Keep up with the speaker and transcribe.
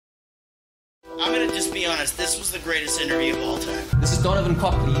I'm going to just be honest. This was the greatest interview of all time. This is Donovan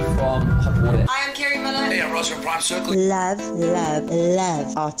Copley from Hot Water. Hi, I'm Kerry Miller. Hey, I'm Ross from Prime Circle. Love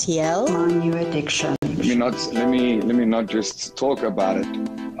RTL. My new addiction. Let me not just talk about it.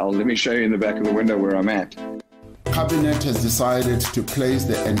 Let me show you in the back of the window where I'm at. Cabinet has decided to place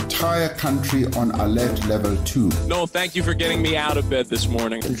the entire country on alert level 2. No, thank you for getting me out of bed this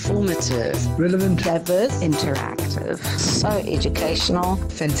morning. Informative. Relevant. Diverse. Interactive. So educational.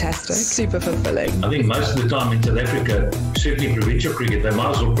 Fantastic. Super fulfilling. I think most of the time in South Africa, certainly provincial cricket, they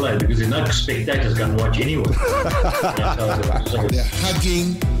might as well play because there's no spectators going to watch anyway. The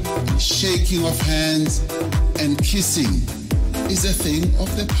hugging, shaking of hands, and kissing is a thing of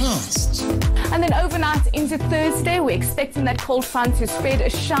the past. And then overnight into Thursday, we're expecting that cold front to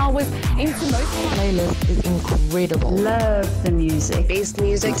spread showers into most. Playlist is incredible. Love the music. Best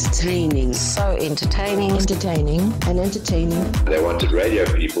music. Entertaining. So entertaining. Entertaining. They wanted radio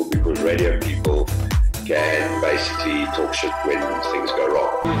people because radio people can basically talk shit when things go wrong.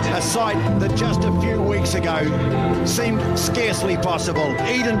 A sight that just a few weeks ago seemed scarcely possible.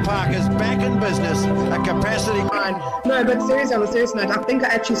 Eden Park is back in business, a capacity... No, but seriously, on a serious note, I think I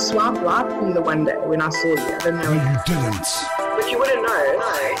actually swiped right for you the one day when I saw you. I don't know. You didn't. But you wouldn't know.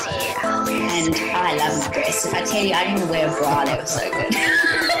 And I love dress. If I tell you, I didn't even wear a bra. That was so good.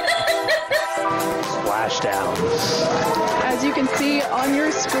 Splashdown. As you can see on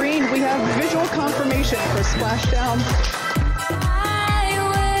your screen, we have visual confirmation for Splashdown. I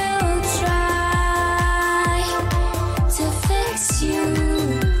will try to fix you.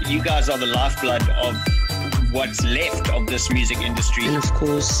 You guys are the lifeblood of what's left of this music industry. And of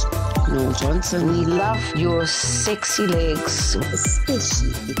course, Noel Johnson. We love your sexy legs.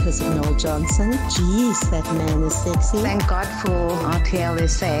 Especially because of Noel Johnson. Jeez, that man is sexy. Thank God for RTL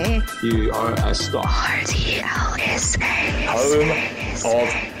SA. You are a star. RTL SA. Home of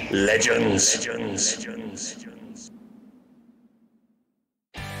legends.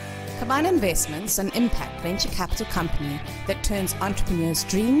 Kaban Investments, an impact venture capital company that turns entrepreneurs'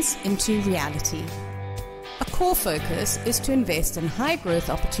 dreams into reality. A core focus is to invest in high-growth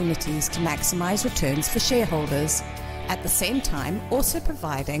opportunities to maximize returns for shareholders, at the same time also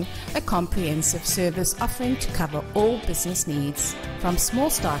providing a comprehensive service offering to cover all business needs. From small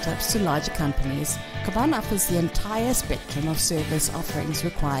startups to larger companies, Kaban offers the entire spectrum of service offerings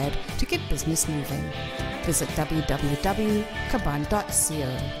required to get business moving. Visit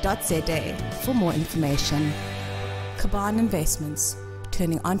www.kaban.co.za for more information. Kaban Investments,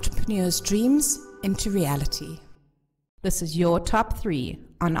 turning entrepreneurs' dreams into reality. This is your top 3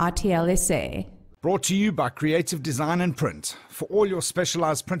 on RTL SA. Brought to you by Creative Design and Print. For all your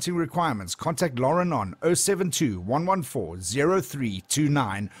specialized printing requirements, contact Lauren on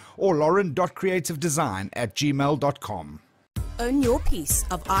 072-114-0329 or lauren.creativedesign@gmail.com. Own your piece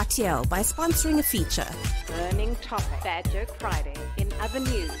of RTL by sponsoring a feature. Burning topic. Bad Joke Friday. In other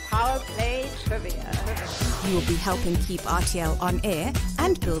news, Power Play Trivia. You will be helping keep RTL on air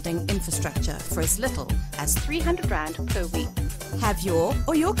and building infrastructure for as little as R300 per week. Have your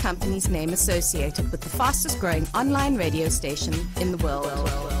or your company's name associated with the fastest growing online radio station in the world.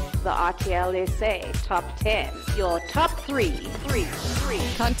 The RTL SA Top 10. Your top 3.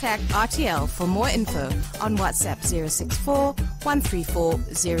 Contact RTL for more info on WhatsApp 064 134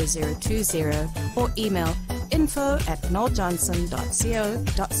 0020 or email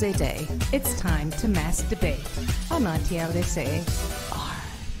info@noeljohnson.co.za. It's time to mass debate on RTL SA.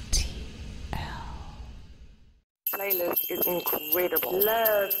 Playlist is incredible.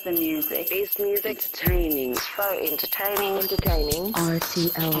 Love the music. Best music. Entertaining. So entertaining.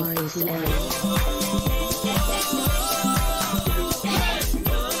 RTL.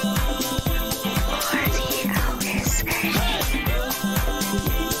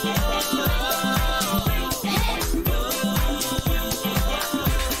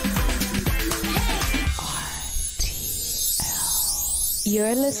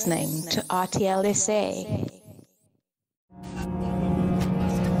 You're listening to RTL SA.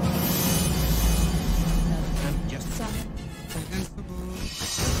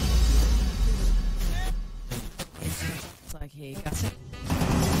 Okay, got it.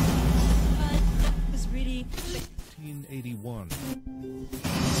 It's really 1981.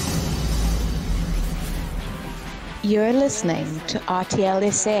 You're listening to RTL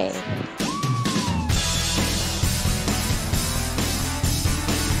SA.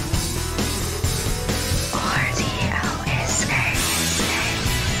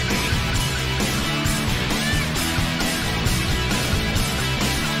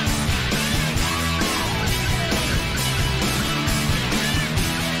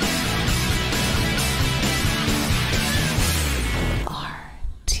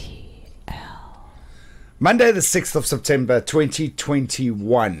 Monday, the 6th of September,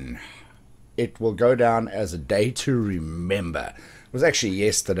 2021. It will go down as a day to remember. It was actually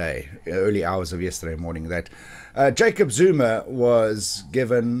yesterday, early hours of yesterday morning, that Jacob Zuma was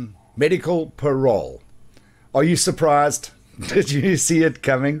given medical parole. Are you surprised? Did you see it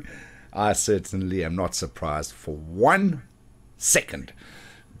coming? I certainly am not surprised for 1 second.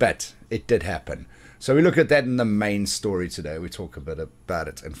 But it did happen. So we look at that in the main story today. We talk a bit about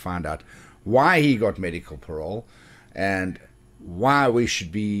it and find out why he got medical parole and why we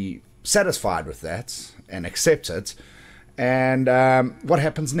should be satisfied with that and accept it, and what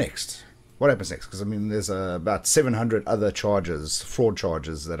happens next. What happens next? Because, I mean, there's about 700 other charges, fraud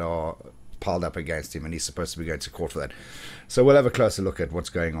charges, that are piled up against him, and he's supposed to be going to court for that. So we'll have a closer look at what's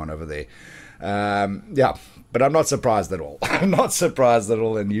going on over there. Yeah, but I'm not surprised at all. I'm not surprised at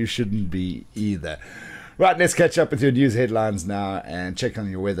all, and you shouldn't be either. Right, let's catch up with your news headlines now and check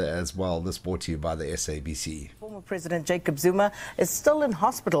on your weather as well. This brought to you by the SABC. Former President Jacob Zuma is still in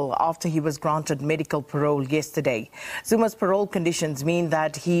hospital after he was granted medical parole yesterday. Zuma's parole conditions mean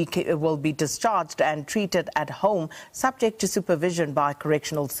that he will be discharged and treated at home, subject to supervision by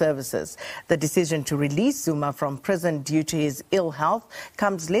correctional services. The decision to release Zuma from prison due to his ill health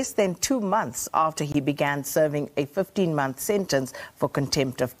comes less than 2 months after he began serving a 15-month sentence for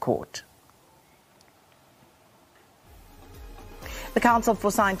contempt of court. The Council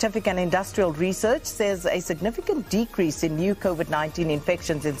for Scientific and Industrial Research says a significant decrease in new COVID-19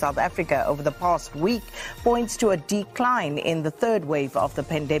 infections in South Africa over the past week points to a decline in the third wave of the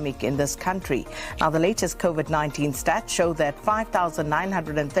pandemic in this country. Now, the latest COVID-19 stats show that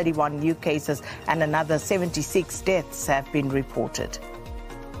 5,931 new cases and another 76 deaths have been reported.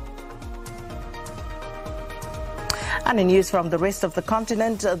 And in news from the rest of the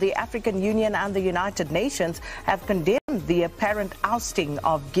continent, the African Union and the United Nations have condemned the apparent ousting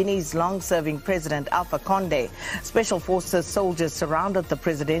of Guinea's long-serving president Alpha Condé. Special Forces soldiers surrounded the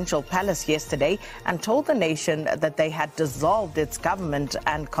presidential palace yesterday and told the nation that they had dissolved its government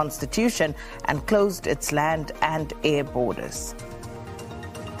and constitution and closed its land and air borders.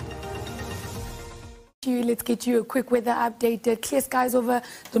 Let's get you a quick weather update. Clear skies over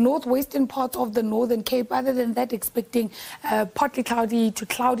the northwestern part of the Northern Cape. Other than that, expecting partly cloudy to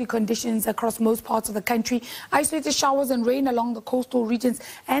cloudy conditions across most parts of the country. Isolated showers and rain along the coastal regions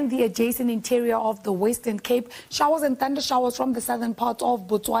and the adjacent interior of the Western Cape. Showers and thunder showers from the southern part of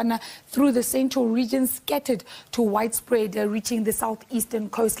Botswana through the central region, scattered to widespread, reaching the southeastern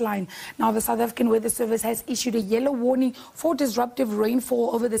coastline. Now, the South African Weather Service has issued a yellow warning for disruptive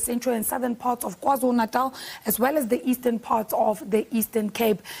rainfall over the central and southern parts of KwaZulu-Natal, as well as the eastern parts of the Eastern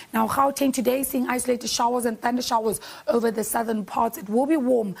Cape. Now, Gauteng today seeing isolated showers and thunder showers over the southern parts. It will be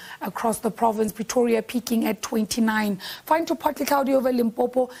warm across the province. Pretoria peaking at 29. Fine to partly cloudy over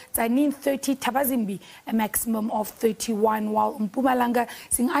Limpopo. Tzaneen 30. Tabazimbi a maximum of 31. While Mpumalanga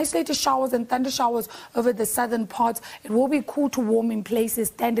seeing isolated showers and thunder showers over the southern parts. It will be cool to warm in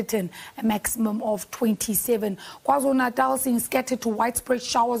places. Standerton a maximum of 27. KwaZulu-Natal seeing scattered to widespread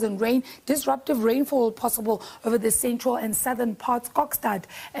showers and rain. Disruptive rainfall possible over the central and southern parts. Kokstad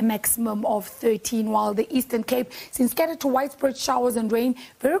a maximum of 13, while the Eastern Cape seeing scattered to widespread showers and rain.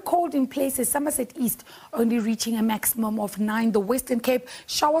 Very cold in places. Somerset East only reaching a maximum of 9. The Western Cape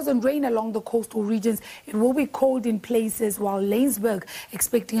showers and rain along the coastal regions. It will be cold in places, while Laingsburg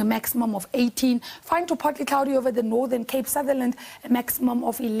expecting a maximum of 18. Fine to partly cloudy over the Northern Cape. Sutherland a maximum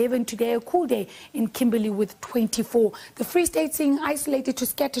of 11 today. A cool day in Kimberley with 24. The Free State seeing isolated to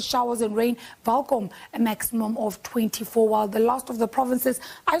scattered showers and rain. Valcom a maximum of 24, while the last of the provinces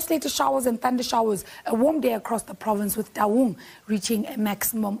isolated showers and thunder showers. A warm day across the province with Taung reaching a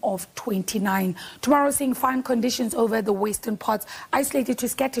maximum of 29. Tomorrow seeing fine conditions over the western parts, isolated to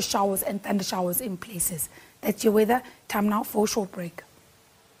scattered showers and thunder showers in places. That's your weather. Time now for a short break.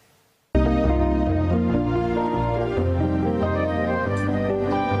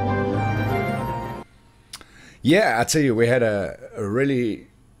 Yeah, I tell you, we had a really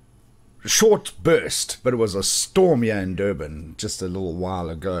short burst, but it was a storm here in Durban just a little while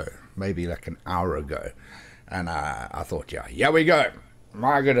ago, maybe like an hour ago. And I thought, yeah, here we go.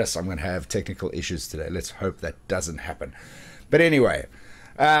 My goodness, I'm going to have technical issues today. Let's hope that doesn't happen. But anyway,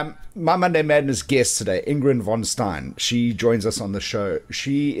 my Monday Madness guest today, Ingrid von Stein, she joins us on the show.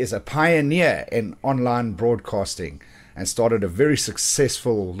 She is a pioneer in online broadcasting and started a very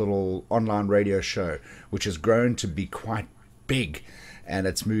successful little online radio show, which has grown to be quite big. And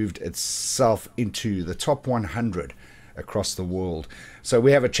it's moved itself into the top 100 across the world. So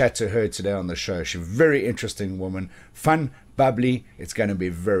we have a chat to her today on the show. She's a very interesting woman, fun, bubbly. It's going to be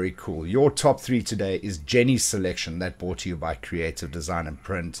very cool. Your top 3 today is Jenny's selection, that brought to you by Creative Design and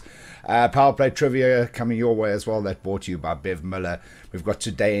Print. Power Play Trivia coming your way as well, that brought to you by Bev Miller. We've got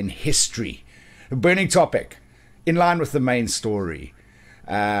Today in History, a burning topic in line with the main story.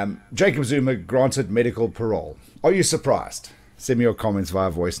 Jacob Zuma granted medical parole. Are you surprised? Send me your comments via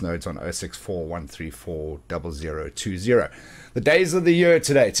voice notes on 064 134 0020. The days of the year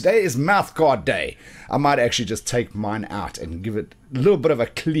today. Today is Mouth Guard Day. I might actually just take mine out and give it a little bit of a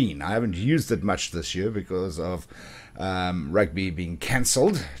clean. I haven't used it much this year because of rugby being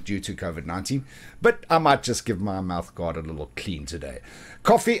cancelled due to COVID-19. But I might just give my mouth guard a little clean today.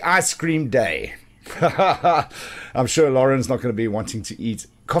 Coffee Ice Cream Day. I'm sure Lauren's not going to be wanting to eat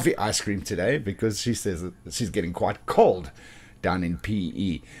coffee ice cream today because she says that she's getting quite cold down in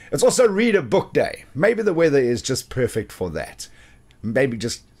PE. It's also Read a Book Day. Maybe the weather is just perfect for that. Maybe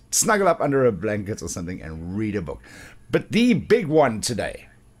just snuggle up under a blanket or something and read a book. But the big one today,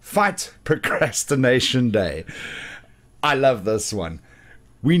 Fight Procrastination Day. I love this one.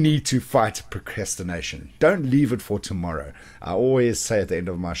 We need to fight procrastination. Don't leave it for tomorrow. I always say at the end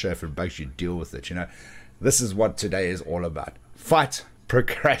of my show, if it bugs you, deal with it. You know, this is what today is all about. Fight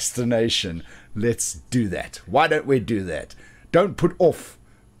procrastination. Let's do that. Why don't we do that? Don't put off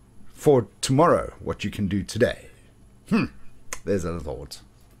for tomorrow what you can do today. There's a thought.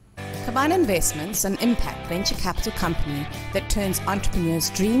 Caban Investments, an impact venture capital company that turns entrepreneurs'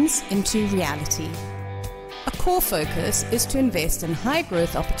 dreams into reality. A core focus is to invest in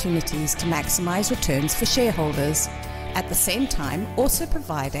high-growth opportunities to maximize returns for shareholders, at the same time also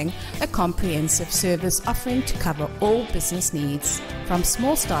providing a comprehensive service offering to cover all business needs. From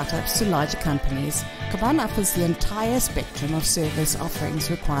small startups to larger companies, Caban offers the entire spectrum of service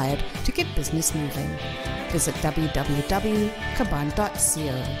offerings required to get business moving. Visit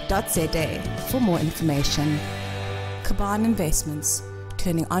www.caban.co.za for more information. Caban Investments,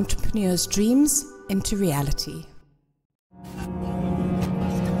 turning entrepreneurs' dreams into reality.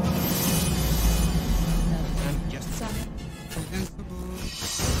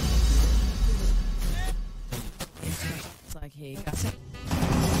 It's like, hey, got it.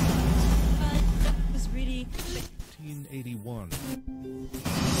 Was really 1981.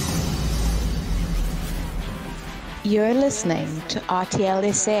 You're listening to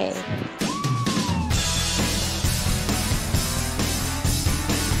RTL SA.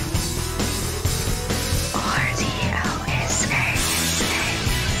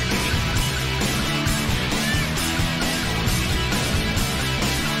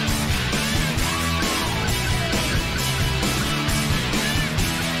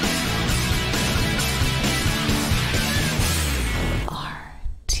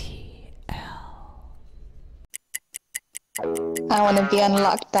 I want to be on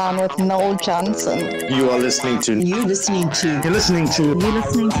lockdown with Noel Johnson. You are listening to. You're listening to. You're listening to. You're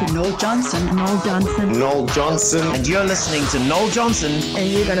listening to Noel Johnson. Noel Johnson. Noel Johnson. And you're listening to Noel Johnson.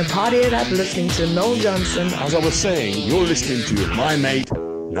 And you're going to party it up listening to Noel Johnson. As I was saying, you're listening to my mate,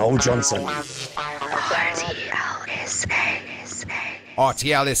 Noel Johnson.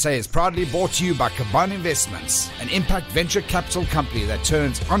 RTL SA is proudly brought to you by Caban Investments, an impact venture capital company that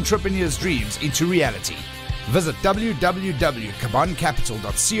turns entrepreneurs' dreams into reality. Visit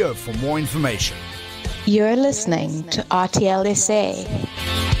www.cabancapital.co for more information. You're listening to RTL SA.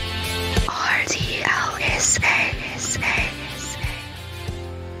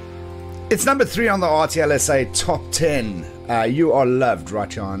 It's number 3 on the RTL SA Top 10. You are loved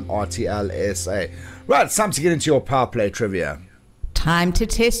right here on RTL SA. Right, it's time to get into your Power Play Trivia. Time to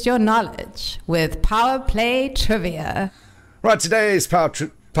test your knowledge with Power Play Trivia. Right, today's Power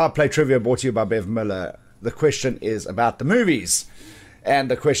Play Trivia brought to you by Bev Miller. The question is about the movies.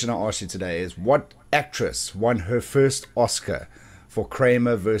 And the question I asked you today is, what actress won her first Oscar for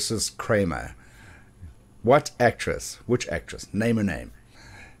Kramer versus Kramer? What actress, which actress, name a name,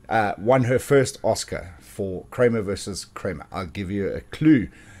 won her first Oscar for Kramer versus Kramer? I'll give you a clue.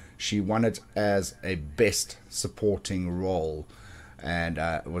 She won it as a Best Supporting Role, and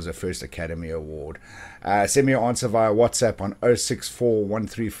it was her first Academy Award. Send me your answer via WhatsApp on 064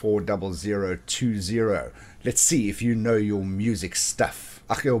 134 0020. Let's see if you know your music stuff,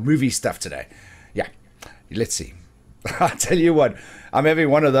 your movie stuff today. Yeah, let's see. I tell you what, I'm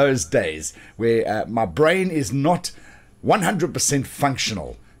having one of those days where my brain is not 100%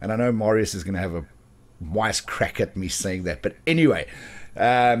 functional, and I know Marius is going to have a wise crack at me saying that, but anyway.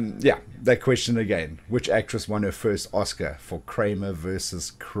 That question again. Which actress won her first Oscar for Kramer versus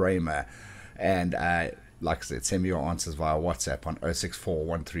Kramer? And like I said, send me your answers via WhatsApp on 064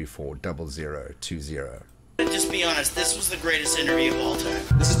 134 0020. Just be honest, this was the greatest interview of all time.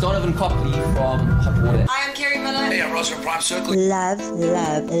 This is Donovan Copley from Hot Water. Hi, I'm Kerry Miller. Hey, I'm Ross from Prime Circle. Love,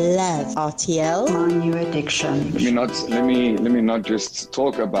 love, love RTL. My new addiction. Let me not just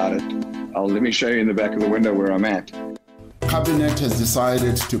talk about it. Let me show you in the back of the window where I'm at. Cabinet has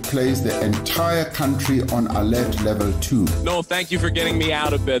decided to place the entire country on alert level 2. No, thank you for getting me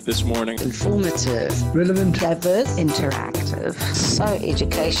out of bed this morning. Informative, relevant, diverse, interactive, so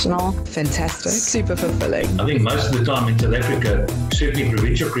educational, fantastic, super fulfilling. I think most of the time in South Africa, certainly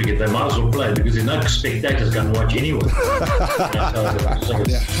provincial cricket, they might as well play because there's no spectators going to watch anyway. The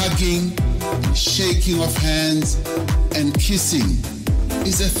hugging, and shaking of hands, and kissing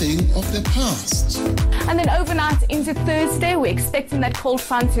is a thing of the past. And then overnight into Thursday, we're expecting that cold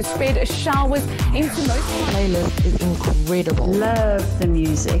front to spread showers into most. Playlist is incredible. Love the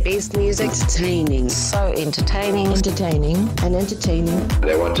music. Best music. Entertaining. So entertaining. Entertaining and entertaining.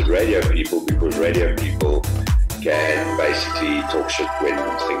 They wanted radio people because radio people can basically talk shit when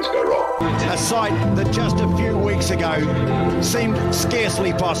things go wrong. A sight that just a few weeks ago seemed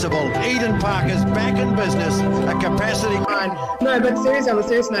scarcely possible. Eden Parker's back in business, a capacity... No, but seriously, on a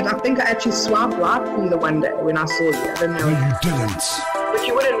serious note, I think I actually swiped right from the one day when I saw you. I didn't know. You didn't. But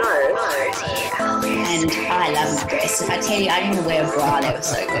you wouldn't know. And I love the dress. If I tell you, I didn't even wear a bra. That was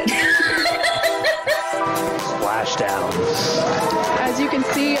so good. Splashdown. As you can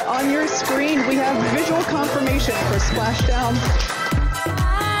see on your screen, we have visual confirmation for Splashdown.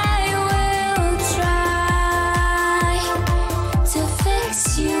 I will try to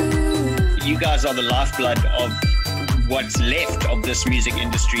fix you. You guys are the lifeblood of what's left of this music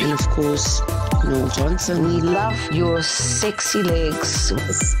industry. And of course, Noel Johnson. We love your sexy legs,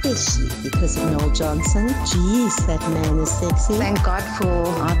 especially because of Noel Johnson. Jeez, that man is sexy. Thank God for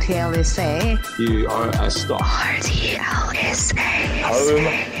RTL SA. You are a star. RTL SA. Home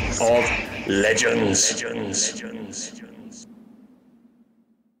of legends.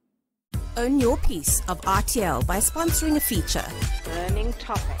 Own your piece of RTL by sponsoring a feature. Burning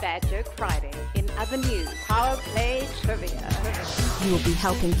topic. Bad Joke Friday. In other news, Power Play Trivia. You will be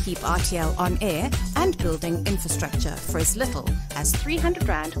helping keep RTL on air and building infrastructure for as little as 300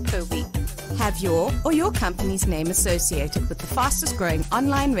 Rand per week. Have your or your company's name associated with the fastest growing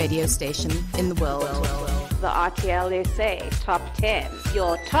online radio station in the world. The RTL SA Top 10.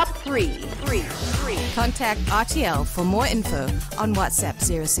 Your top 3. Contact RTL for more info on WhatsApp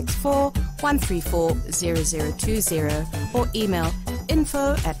 064 134 0020 or email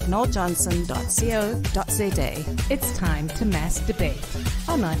info@noeljohnson.co.za. It's time to mass debate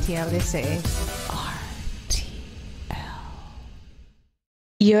on RTL SA.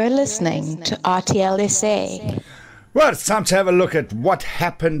 You're listening to RTL SA. Well, it's time to have a look at what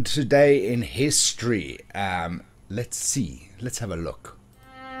happened today in history. Let's see. Let's have a look.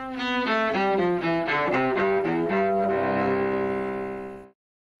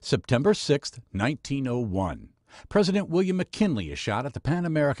 September 6th, 1901. President William McKinley is shot at the Pan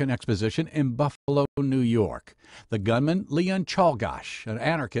American Exposition in Buffalo, New York. The gunman, Leon Czolgosz, an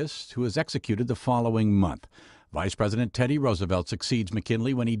anarchist who is executed the following month. Vice President Teddy Roosevelt succeeds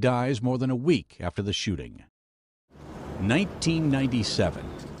McKinley when he dies more than a week after the shooting. 1997.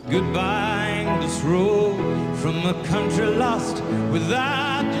 Goodbye, this road from a country lost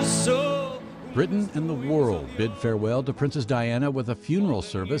without your soul. Britain and the world bid farewell to Princess Diana with a funeral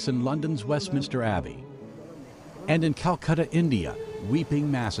service in London's Westminster Abbey. And in Calcutta, India, weeping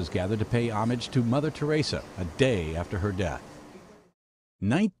masses gather to pay homage to Mother Teresa a day after her death.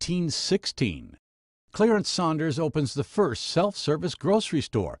 1916. Clarence Saunders opens the first self-service grocery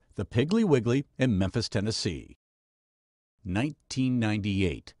store, the Piggly Wiggly, in Memphis, Tennessee.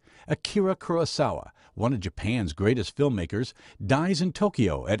 1998. Akira Kurosawa, one of Japan's greatest filmmakers, dies in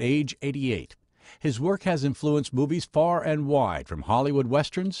Tokyo at age 88. His work has influenced movies far and wide, from Hollywood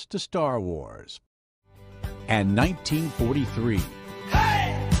westerns to Star Wars. And 1943.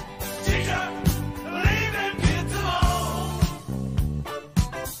 Hey, teacher, leaving kids alone.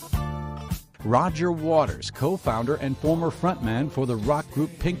 Roger Waters, co-founder and former frontman for the rock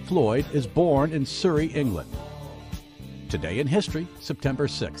group Pink Floyd, is born in Surrey, England. Today in history, September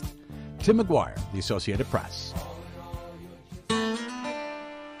 6th. Tim McGuire, The Associated Press.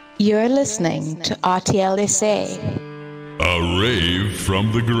 You're listening to RTL SA. A rave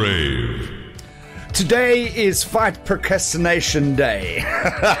from the grave. Today is Fight Procrastination Day.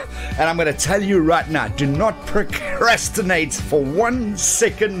 And I'm going to tell you right now, do not procrastinate for 1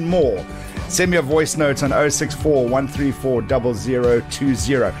 second more. Send me a voice note on 064 134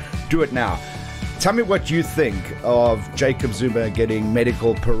 0020. Do it now. Tell me what you think of Jacob Zuma getting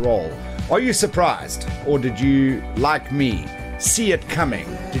medical parole. Are you surprised? Or did you, like me, see it coming?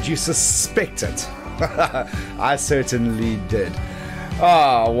 Did you suspect it? I certainly did.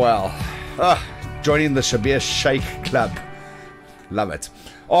 Oh, well. Joining the Shabir Sheikh Club. Love it.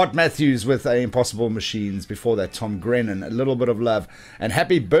 Art Matthews with Impossible Machines. Before that, Tom Grennan, A Little Bit of Love. And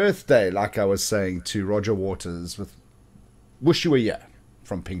happy birthday, like I was saying, to Roger Waters with Wish You Were Here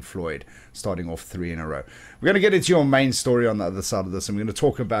from Pink Floyd, starting off 3 in a row. We're going to get into your main story on the other side of this, and we're going to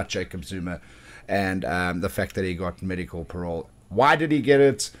talk about Jacob Zuma and the fact that he got medical parole. Why did he get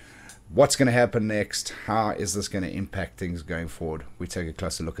it? What's going to happen next? How is this going to impact things going forward? We take a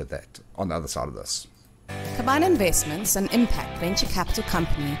closer look at that on the other side of this. Caban Investments, an impact venture capital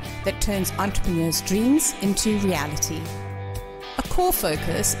company that turns entrepreneurs' dreams into reality. A core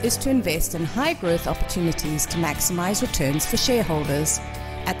focus is to invest in high-growth opportunities to maximize returns for shareholders,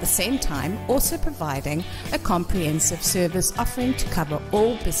 at the same time also providing a comprehensive service offering to cover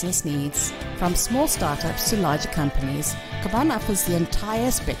all business needs. From small startups to larger companies, Caban offers the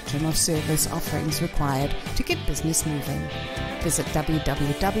entire spectrum of service offerings required to get business moving. Visit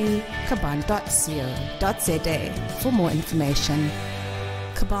www.caban.co.za for more information.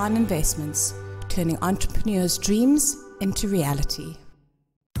 Caban Investments, turning entrepreneurs' dreams into reality.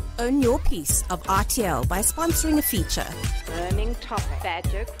 Own your piece of RTL by sponsoring a feature. Burning topic. Bad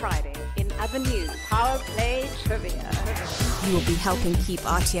Joke Friday. In other news, Power Play Trivia. You will be helping keep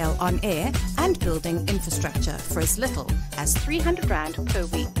RTL on air and building infrastructure for as little as 300 Rand per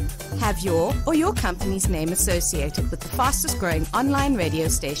week. Have your or your company's name associated with the fastest growing online radio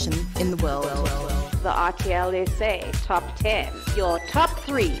station in the world. The RTL SA Top 10. Your top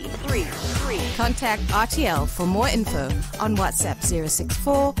 3. Contact RTL for more info on WhatsApp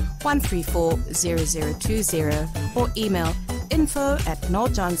 064 134 0020 or email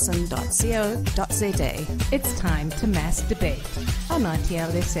info@noeljohnson.co.za. It's time to mass debate on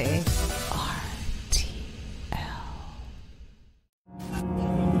RTL SA.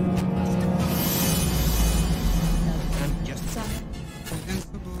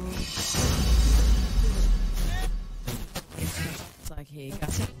 He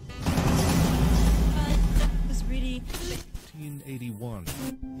got it. Was really 1981.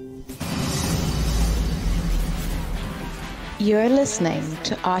 You're listening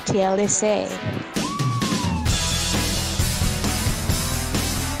to RTL SA.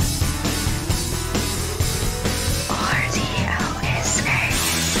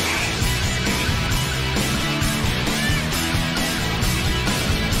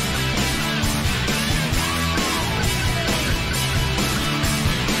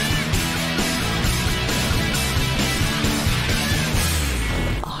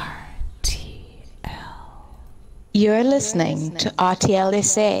 You're listening to RTL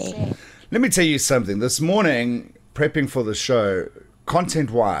SA. Let me tell you something. This morning, prepping for the show,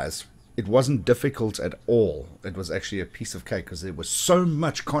 content-wise, it wasn't difficult at all. It was actually a piece of cake because there was so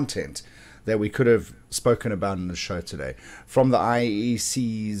much content that we could have spoken about in the show today. From the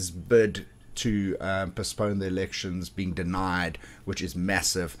IEC's bid to postpone the elections being denied, which is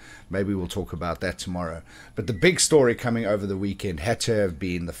massive. Maybe we'll talk about that tomorrow. But the big story coming over the weekend had to have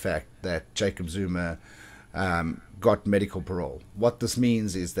been the fact that Jacob Zuma got medical parole. What this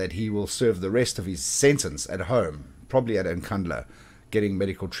means is that he will serve the rest of his sentence at home, probably at Nkandla, getting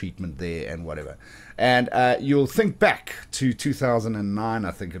medical treatment there and whatever. And you'll think back to 2009,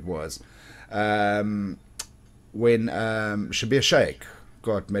 I think it was, when Shabir Sheikh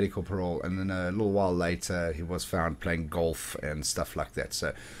got medical parole, and then a little while later he was found playing golf and stuff like that.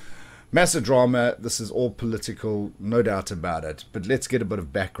 So massive drama. This is all political, no doubt about it. But let's get a bit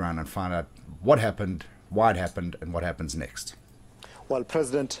of background and find out what happened, why it happened, and what happens next. Well,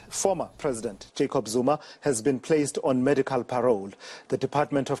 former President Jacob Zuma has been placed on medical parole. The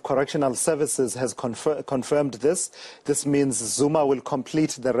Department of Correctional Services has confirmed this. This means Zuma will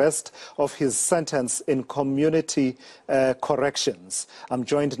complete the rest of his sentence in community corrections. I'm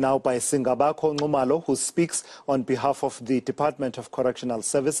joined now by Singabakho Nxumalo, who speaks on behalf of the Department of Correctional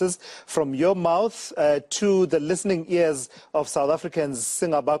Services. From your mouth to the listening ears of South Africans,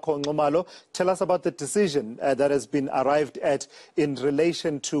 Singabakho Nxumalo, tell us about the decision that has been arrived at in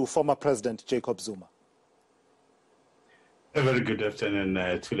relation to former President Jacob Zuma. A very good afternoon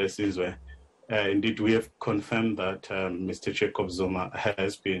to Lesizwe. Indeed, we have confirmed that Mr. Jacob Zuma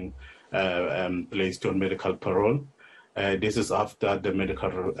has been placed on medical parole. This is after the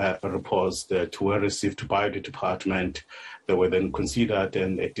medical reports that were received by the department. They were then considered,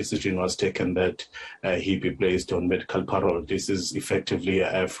 and a decision was taken that he be placed on medical parole. This is effectively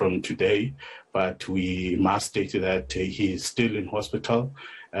from today, but we must state that he is still in hospital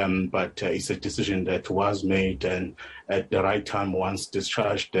But it's a decision that was made, and at the right time, once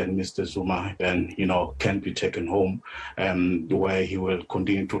discharged, then Mr. Zuma then, can be taken home, where he will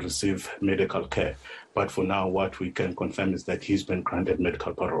continue to receive medical care. But for now, what we can confirm is that he's been granted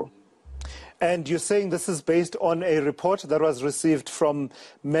medical parole. And you're saying this is based on a report that was received from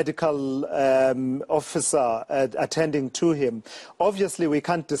medical officer attending to him. Obviously, we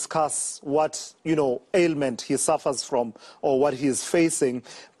can't discuss what, ailment he suffers from or what he is facing.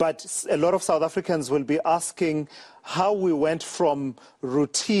 But a lot of South Africans will be asking how we went from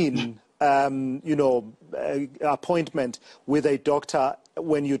routine, appointment with a doctor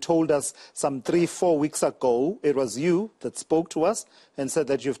when you told us some 3-4 weeks ago, it was you that spoke to us and said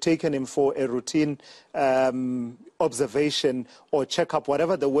that you've taken him for a routine observation or checkup,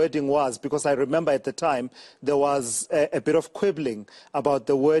 whatever the wording was, because I remember at the time there was a bit of quibbling about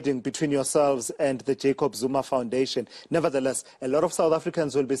the wording between yourselves and the Jacob Zuma Foundation. Nevertheless, a lot of South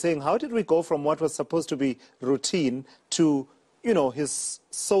Africans will be saying, how did we go from what was supposed to be routine to, he's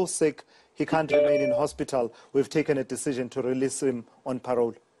so sick, he can't remain in hospital. We've taken a decision to release him on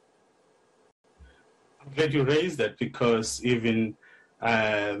parole. I'm glad you raised that, because even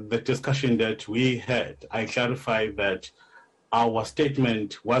the discussion that we had, I clarified that our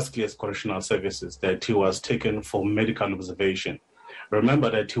statement was clear as Correctional Services that he was taken for medical observation. Remember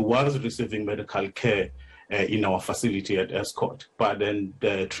that he was receiving medical care in our facility at Escort, but then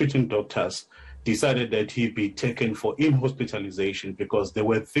the treating doctors decided that he be taken for in-hospitalization because there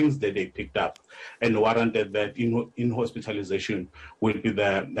were things that they picked up and warranted that in-hospitalization will be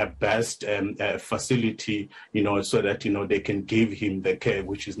the best facility, so that, they can give him the care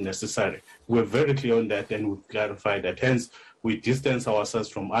which is necessary. We're very clear on that, and we've clarified that. Hence, we distance ourselves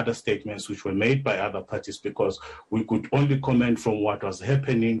from other statements which were made by other parties, because we could only comment from what was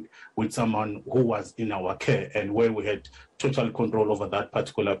happening with someone who was in our care and where we had total control over that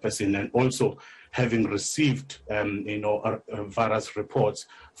particular person, and also having received, various reports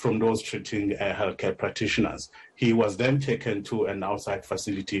from those treating healthcare practitioners. He was then taken to an outside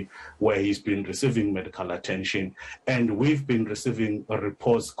facility where he's been receiving medical attention, and we've been receiving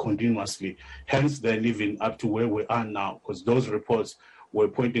reports continuously. Hence, then even up to where we are now, because those reports were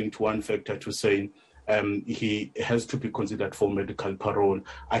pointing to one factor, to saying he has to be considered for medical parole.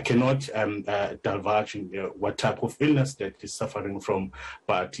 I cannot divulge what type of illness that he's suffering from,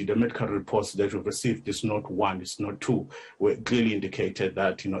 but the medical reports that we've received is not one, it's not two. We clearly indicated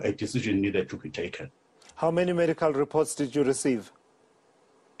that a decision needed to be taken. How many medical reports did you receive?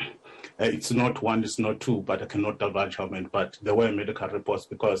 It's not one, it's not two, but I cannot divulge how many, but there were medical reports,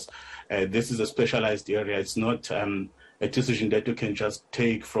 because this is a specialized area. It's not a decision that you can just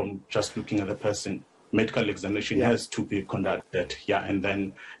take from just looking at the person. Medical examination has to be conducted, and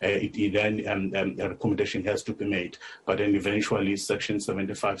then a recommendation has to be made. But then eventually, Section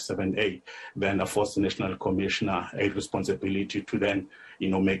 75(7)(a) then affords the National Commissioner a responsibility to then,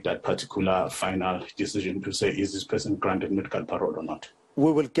 make that particular final decision to say, is this person granted medical parole or not?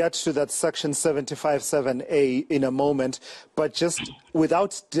 We will get to that Section 75(7)(a) in a moment, but just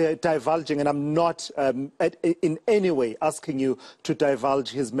without divulging, and I'm not in any way asking you to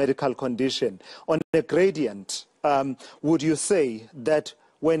divulge his medical condition, on a gradient, would you say that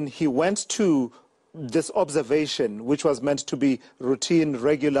when he went to this observation, which was meant to be routine,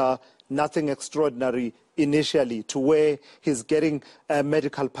 regular, nothing extraordinary initially, to where he's getting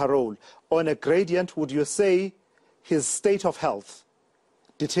medical parole, on a gradient, would you say his state of health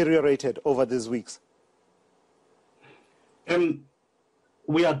deteriorated over these weeks?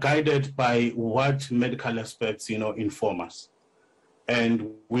 We are guided by what medical experts, inform us.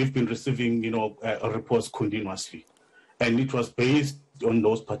 And we've been receiving, reports continuously. And it was based on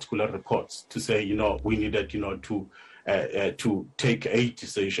those particular reports to say, we needed, to take a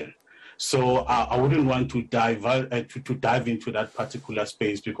decision. So I wouldn't want to dive into that particular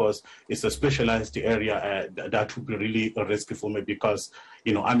space, because it's a specialized area that would be really risky for me, because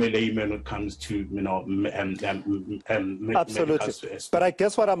I'm a layman when it comes to absolutely. But I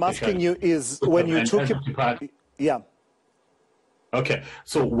guess what I'm asking you is, when you took it, Okay.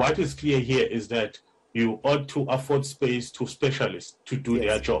 So what is clear here is that you ought to afford space to specialists to do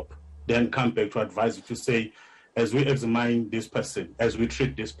their job, then come back to advise you to say, as we examine this person, as we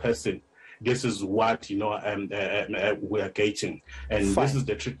treat this person, this is what we are getting, and this is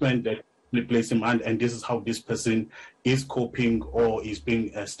the treatment that we place him on, and this is how this person is coping or is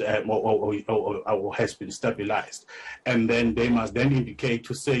being or has been stabilized, and then they must then indicate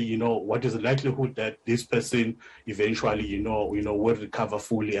to say, what is the likelihood that this person eventually, will recover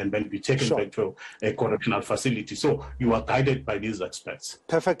fully and then be taken back to a correctional facility. So you are guided by these experts.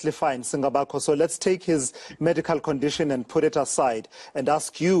 Perfectly fine, Singabako. So let's take his medical condition and put it aside and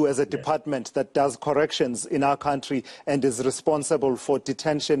ask you, as a department that does corrections in our country and is responsible for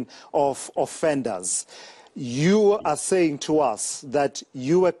detention of offenders. You are saying to us that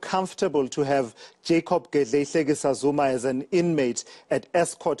you were comfortable to have Jacob Gedleyihlekisa Zuma as an inmate at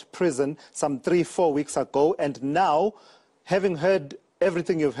Escort Prison some 3-4 weeks ago, and now, having heard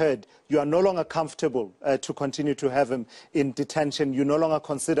everything you've heard, you are no longer comfortable to continue to have him in detention. You no longer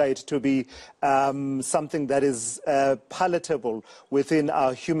consider it to be something that is palatable within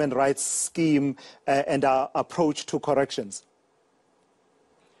our human rights scheme and our approach to corrections.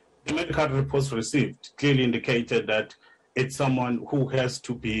 The medical reports received clearly indicated that it's someone who has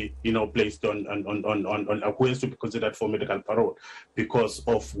to be, placed on who has to be considered for medical parole because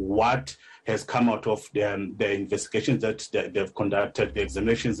of what has come out of the investigations that they've conducted, the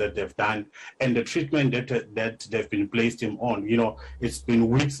examinations that they've done, and the treatment that they've been placed him on. It's been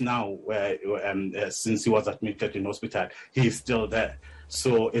weeks now since he was admitted in hospital. He is still there.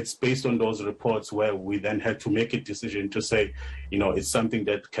 So it's based on those reports where we then had to make a decision to say, it's something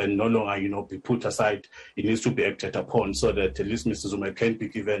that can no longer, be put aside. It needs to be acted upon so that at least Mr. Zuma can be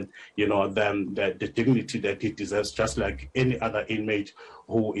given, the dignity that he deserves, just like any other inmate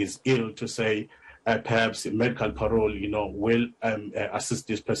who is ill, to say, perhaps medical parole, will assist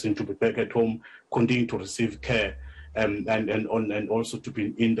this person to be back at home, continue to receive care. And also to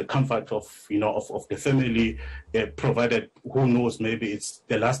be in the comfort of the family, provided, who knows, maybe it's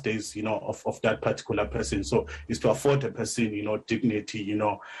the last days of that particular person. So it's to afford a person dignity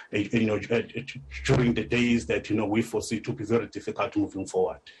during the days that we foresee to be very difficult moving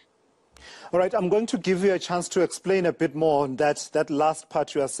forward. All right, I'm going to give you a chance to explain a bit more on that last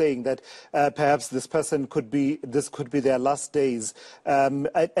part you are saying, that perhaps this person could be their last days. And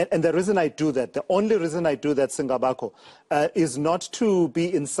the reason I do that, the only reason I do that, Singabako, is not to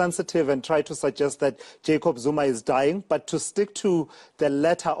be insensitive and try to suggest that Jacob Zuma is dying, but to stick to the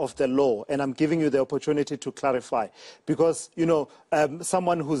letter of the law. And I'm giving you the opportunity to clarify. Because,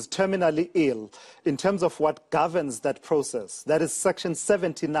 someone who's terminally ill, in terms of what governs that process, that is Section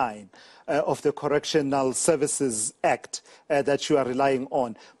 79 of the Correctional Services Act that you are relying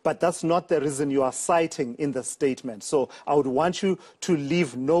on. But that's not the reason you are citing in the statement. So I would want you to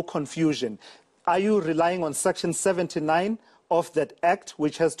leave no confusion. Are you relying on Section 79 of that act,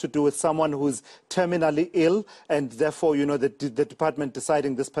 which has to do with someone who's terminally ill, and therefore, the department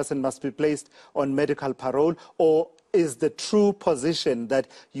deciding this person must be placed on medical parole? Or is the true position that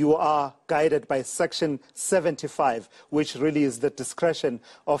you are guided by Section 75, which really is the discretion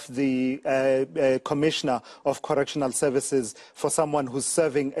of the Commissioner of Correctional Services for someone who's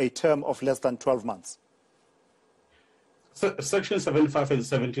serving a term of less than 12 months? So Section 75 and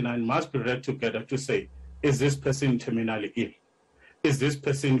 79 must be read together to say, is this person terminally ill? Is this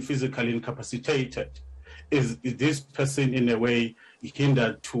person physically incapacitated? Is this person in a way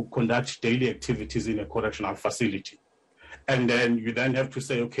hindered to conduct daily activities in a correctional facility? And then you then have to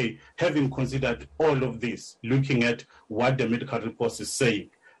say, okay, having considered all of this, looking at what the medical report is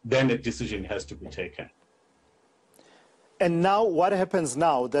saying, then a decision has to be taken. And now, what happens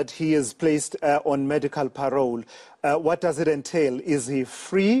now that he is placed on medical parole? What does it entail? Is he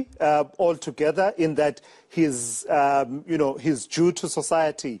free altogether, in that his due to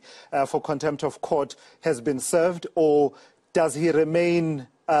society for contempt of court has been served, or does he remain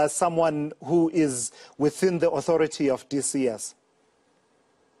someone who is within the authority of DCS?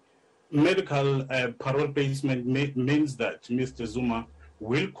 Medical parole placement means that Mr. Zuma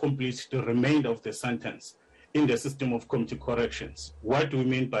will complete the remainder of the sentence in the system of community corrections. What do we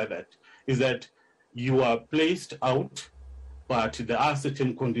mean by that? Is that you are placed out, but there are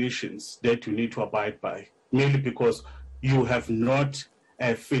certain conditions that you need to abide by, mainly because you have not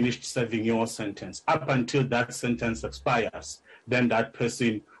finished serving your sentence. Up until that sentence expires, then that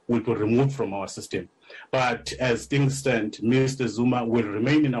person will be removed from our system. But as things stand, Mr. Zuma will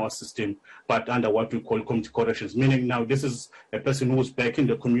remain in our system, but under what we call community corrections, meaning now this is a person who is back in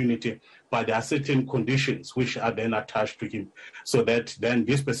the community, but there are certain conditions which are then attached to him, so that then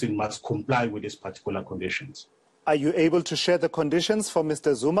this person must comply with these particular conditions. Are you able to share the conditions for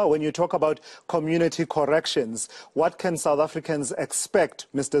Mr. Zuma? When you talk about community corrections, what can South Africans expect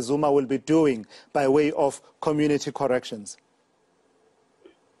Mr. Zuma will be doing by way of community corrections?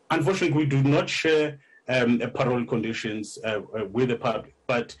 Unfortunately, we do not share parole conditions with the public,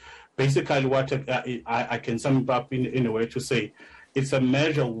 but Basically, what I can sum it up in a way to say, it's a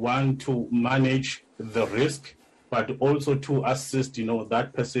measure, one, to manage the risk, but also to assist,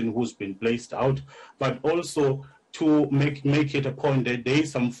 that person who's been placed out, but also to make it a point that there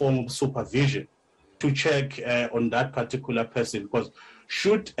is some form of supervision to check on that particular person. Because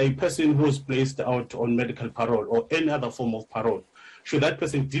should a person who's placed out on medical parole or any other form of parole, should that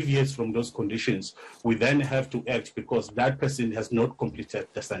person deviate from those conditions, we then have to act because that person has not completed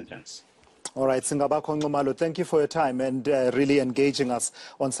the sentence. All right, Singabakho Nxumalo, thank you for your time and really engaging us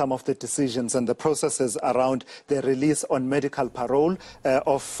on some of the decisions and the processes around the release on medical parole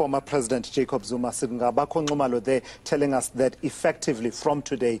of former President Jacob Zuma. Singabakho Nxumalo there telling us that effectively from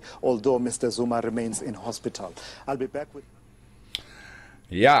today, although Mr. Zuma remains in hospital. I'll be back with...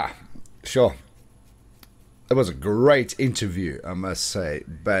 Yeah, sure. It was a great interview, I must say,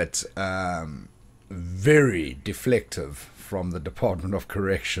 but very deflective from the Department of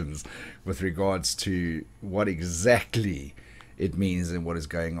Corrections with regards to what exactly it means and what is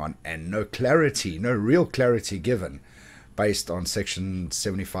going on, and no clarity, no real clarity given based on Section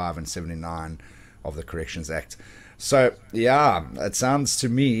 75 and 79 of the Corrections Act. So, yeah, it sounds to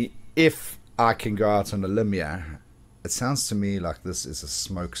me, if I can go out on a limb here, it sounds to me like this is a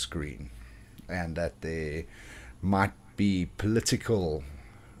smokescreen, and that there might be political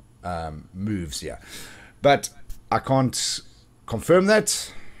moves here. But I can't confirm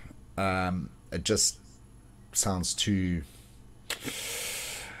that. It just sounds too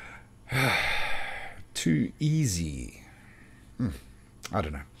easy. I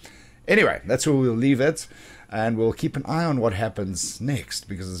don't know. Anyway, that's where we'll leave it, and we'll keep an eye on what happens next,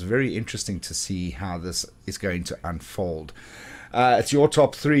 because it's very interesting to see how this is going to unfold. It's your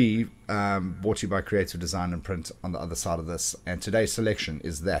top three, brought to you by Creative Design and Print on the other side of this, and today's selection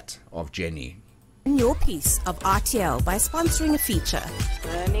is that of Jenny. Win your piece of RTL by sponsoring a feature.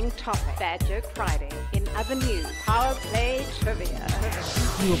 Burning topic. Bad Joke Friday. In other news, Power Play Trivia.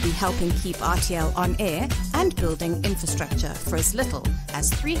 You will be helping keep RTL on air and building infrastructure for as little as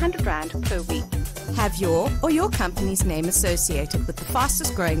 300 Rand per week. Have your or your company's name associated with the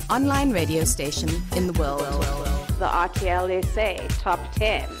fastest growing online radio station in the world. The RTL SA Top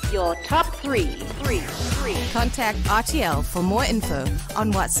 10. Your top three. Contact RTL for more info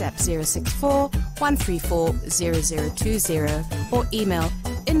on WhatsApp 064 134 0020 or email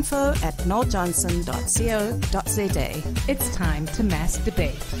info@noeljohnson.co.za. It's time to mass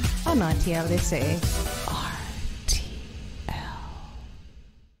debate on RTL SA.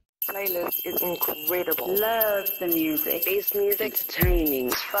 Playlist is incredible. Love the music. Best music.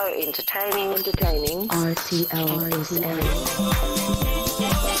 Entertaining. So entertaining. RTL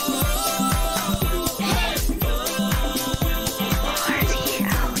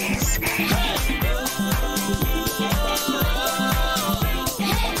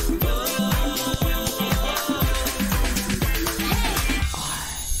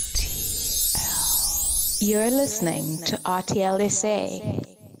You're listening to RTL SA.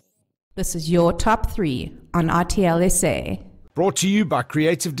 This is your top three on RTL SA. Brought to you by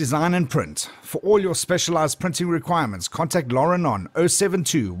Creative Design and Print. For all your specialized printing requirements, contact Lauren on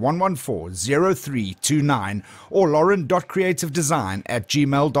 072 114 0329 or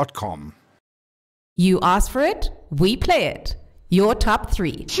lauren.creativedesign@gmail.com. You ask for it, we play it. Your top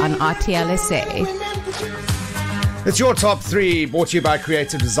three on RTL SA. It's your top three, brought to you by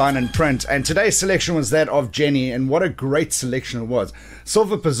Creative Design and Print, and today's selection was that of Jenny, and what a great selection it was.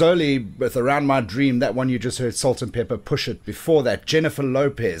 Silver Pozzoli with Around My Dream, that one you just heard, Salt and Pepper, Push It. Before that, Jennifer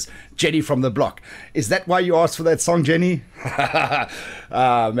Lopez, Jenny from the Block. Is that why you asked for that song, Jenny?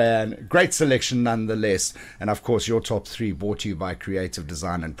 Ah, man, great selection nonetheless. And of course, your top three, brought to you by Creative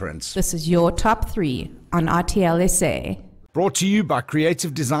Design and Print. This is your top three on RTL SA. Brought to you by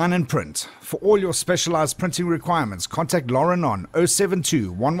Creative Design and Print. For all your specialized printing requirements, contact Lauren on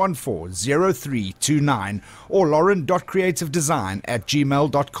 072 114 0329 or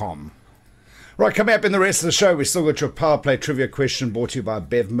lauren.creativedesign@gmail.com. Right, coming up in the rest of the show, we still got your Power Play Trivia question brought to you by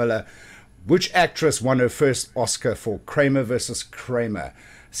Bev Miller. Which actress won her first Oscar for Kramer versus Kramer?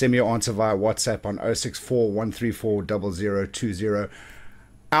 Send me your answer via WhatsApp on 064 134 0020.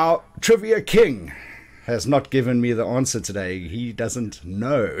 Our Trivia King has not given me the answer today. He doesn't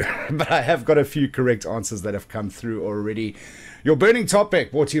know. But I have got a few correct answers that have come through already. Your burning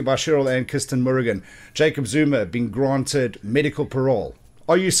topic, brought to you by Cheryl and Kirsten Murrigan. Jacob Zuma being granted medical parole.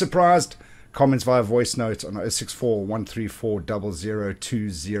 Are you surprised? Comments via voice note on 064 134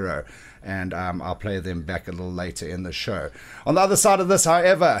 0020. And I'll play them back a little later in the show. On the other side of this,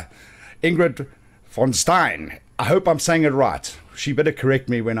 however, Ingrid von Stein. I hope I'm saying it right. She better correct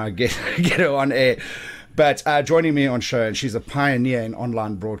me when I get her on air. But joining me on show, and she's a pioneer in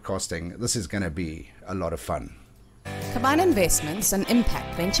online broadcasting. This is going to be a lot of fun. Caban Investments, an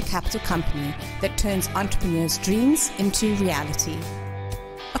impact venture capital company that turns entrepreneurs' dreams into reality.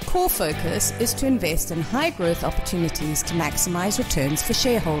 A core focus is to invest in high-growth opportunities to maximize returns for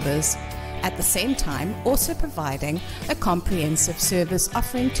shareholders, at the same time also providing a comprehensive service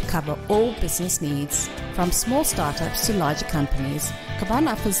offering to cover all business needs. From small startups to larger companies,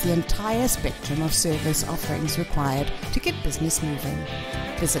 Caban offers the entire spectrum of service offerings required to get business moving.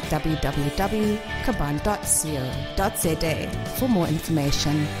 Visit www.caban.co.za for more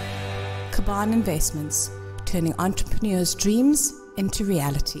information. Caban Investments, turning entrepreneurs' dreams into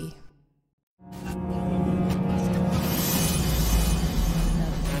reality.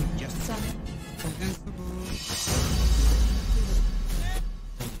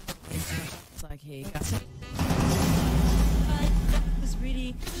 It's like, hey, guys. Was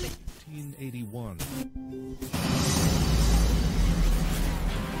really 1981.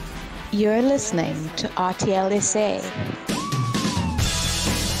 You're listening to RTL SA.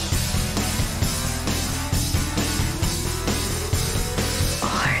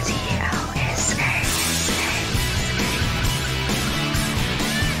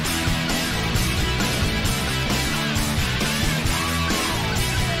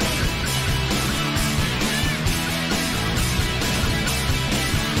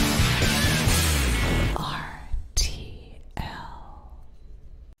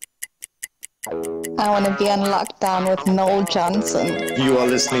 I want to be on lockdown with Noel Johnson. You are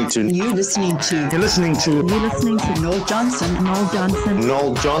listening to. You're listening to. You're listening to. You're listening to Noel Johnson. Noel Johnson.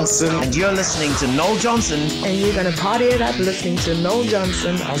 Noel Johnson. And you're listening to Noel Johnson. And you're going to party it up listening to Noel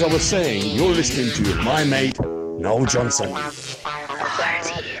Johnson. As I was saying, you're listening to my mate, Noel Johnson.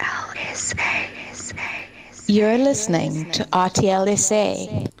 You're listening to RTL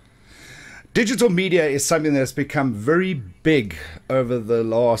SA. Digital media is something that's become very big over the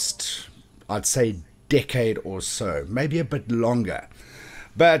last, I'd say, decade or so, maybe a bit longer.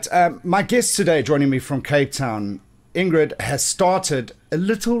 But my guest today, joining me from Cape Town, Ingrid, has started a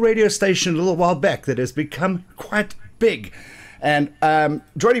little radio station a little while back that has become quite big. And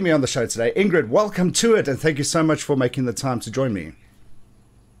joining me on the show today, Ingrid, welcome to it, and thank you so much for making the time to join me.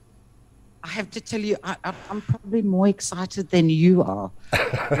 I have to tell you, I'm probably more excited than you are.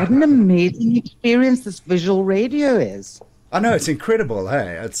 What an amazing experience this visual radio is. I know, it's incredible,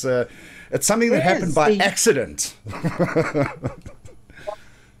 hey? It's something that happened by accident.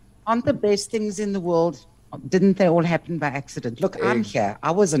 Aren't the best things in the world, didn't they all happen by accident? Look, I'm here.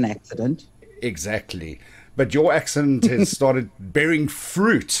 I was an accident. Exactly. But your accident has started bearing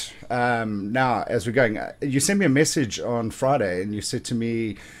fruit now as we're going. You sent me a message on Friday and you said to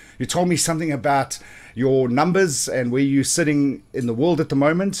me, you told me something about your numbers and where you're sitting in the world at the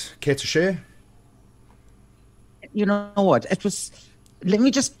moment. Care to share? You know what? It was, let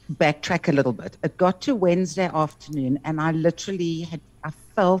me just backtrack a little bit. It got to Wednesday afternoon and I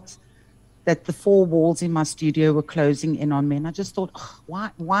felt that the four walls in my studio were closing in on me. And I just thought,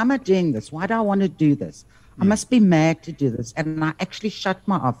 why am I doing this? Why do I want to do this? I must be mad to do this. And I actually shut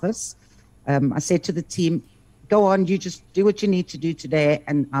my office. I said to the team, go on, you just do what you need to do today.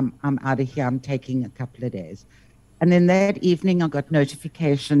 And I'm out of here. I'm taking a couple of days. And then that evening, I got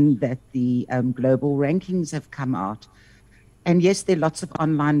notification that the global rankings have come out. And yes, there are lots of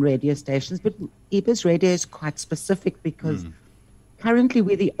online radio stations, but Eba's radio is quite specific because currently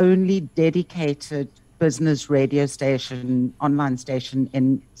we're the only dedicated business radio station, online station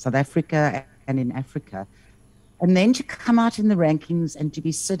in South Africa and in Africa. And then to come out in the rankings and to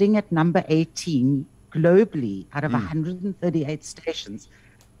be sitting at number 18 globally out of 138 stations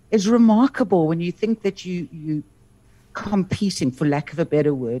is remarkable when you think that you competing, for lack of a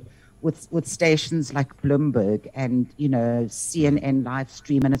better word, with stations like Bloomberg and, you know, CNN live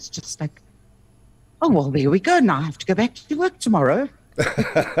stream. And it's just like, oh, well, there we go. Now I have to go back to work tomorrow.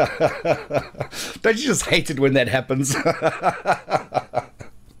 Don't you just hate it when that happens?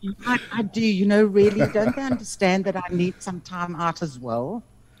 I do, you know, really. Don't they understand that I need some time out as well?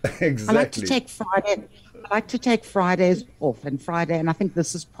 Exactly. I like to take Fridays off, and I think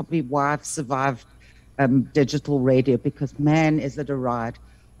this is probably why I've survived digital radio, because man, is it a ride.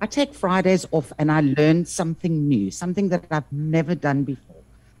 I take Fridays off and I learn something new, something that I've never done before.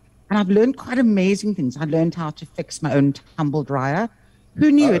 And I've learned quite amazing things. I learned how to fix my own tumble dryer.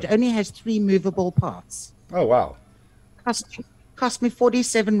 Who knew? It only has 3 movable parts. Oh, wow. Cost me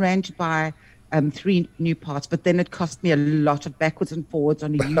 47 Rand to buy 3 new parts, but then it cost me a lot of backwards and forwards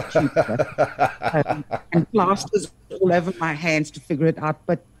on a YouTube clip. And plasters all over my hands to figure it out.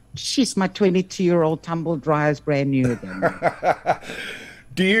 But she's my 22-year-old tumble dryer is brand new again.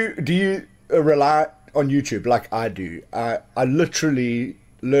 Do you rely on YouTube like I do. I literally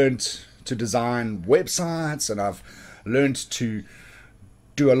learned to design websites, and I've learned to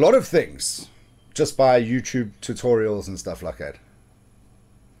do a lot of things just by YouTube tutorials and stuff like that.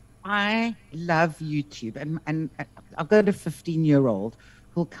 I love YouTube, and I've got a 15-year-old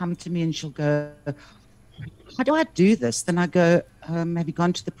who'll come to me and she'll go, how do I do this? Then I go, have you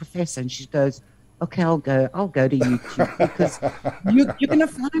gone to the professor? And she goes, okay, I'll go to YouTube, because you're going to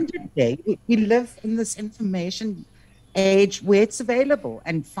find it there. We live in this information age where it's available,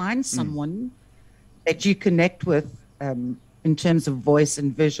 and find someone that you connect with in terms of voice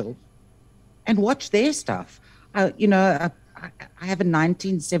and visual, and watch their stuff. I have a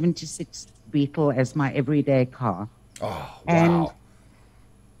 1976 Beetle as my everyday car. Oh, wow. And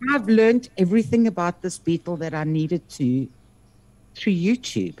I've learned everything about this Beetle that I needed to through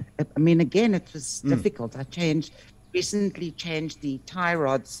YouTube. I mean, again, it was difficult. I recently changed the tie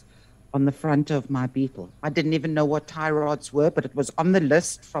rods on the front of my Beetle. I didn't even know what tie rods were, but it was on the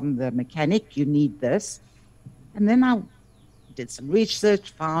list from the mechanic. You need this. And then I did some research,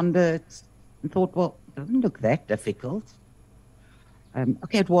 found it, and thought, well, it doesn't look that difficult.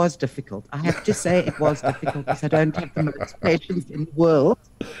 Okay, it was difficult. I have to say it was difficult, because I don't have the most patience in the world.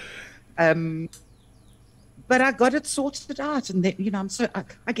 But I got it sorted out, and then,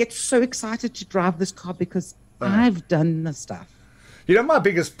 I get so excited to drive this car because I've done the stuff. My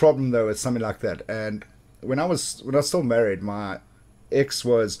biggest problem though is something like that. And when I was still married, my ex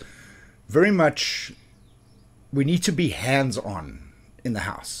was very much, we need to be hands-on in the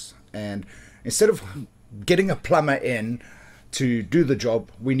house, and instead of getting a plumber in to do the job,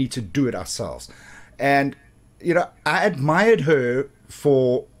 we need to do it ourselves. And I admired her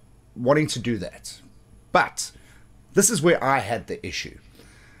for wanting to do that, but this is where I had the issue.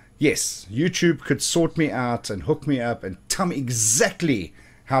 Yes, YouTube could sort me out and hook me up and tell me exactly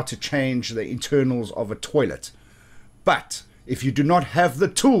how to change the internals of a toilet, but if you do not have the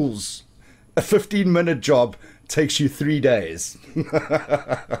tools, a 15-minute job takes you 3 days.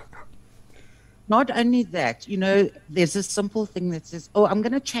 Not only that, there's a simple thing that says, oh, I'm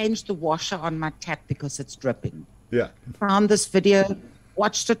going to change the washer on my tap because it's dripping. Yeah. Found this video,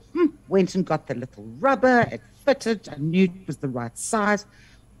 watched it, went and got the little rubber, it fitted, I knew it was the right size.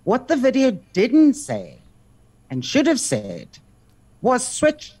 What the video didn't say, and should have said, was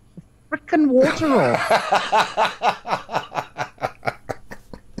switch the frickin' water off.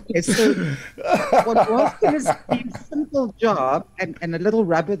 Okay, so what was going to be a simple job and a little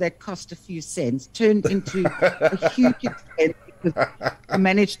rubber that cost a few cents turned into a huge expense, because I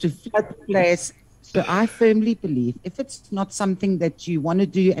managed to flood the place. So I firmly believe if it's not something that you want to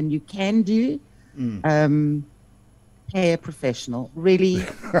do and you can do, pay a professional. Really,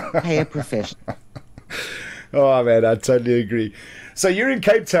 pay a professional. Oh, man, I totally agree. So you're in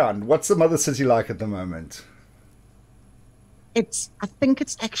Cape Town. What's the mother city like at the moment? I think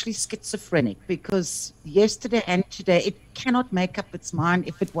it's actually schizophrenic, because yesterday and today it cannot make up its mind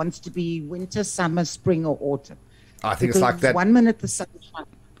if it wants to be winter, summer, spring, or autumn. I think it's like that. 1 minute the sun shines.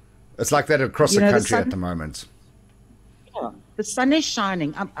 It's like that across the country at the moment. Yeah, the sun is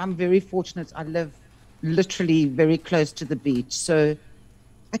shining. I'm very fortunate. I live literally very close to the beach, so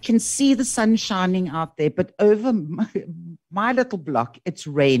I can see the sun shining out there. But over my little block, it's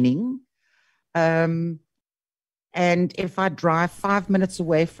raining. And if I drive 5 minutes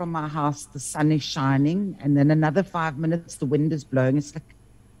away from my house, the sun is shining, and then another 5 minutes, the wind is blowing. It's like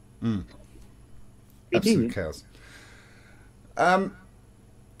absolute chaos.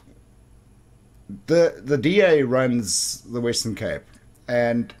 The DA runs the Western Cape,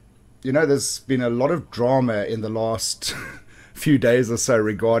 and there's been a lot of drama in the last few days or so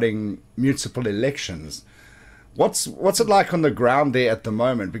regarding municipal elections. What's it like on the ground there at the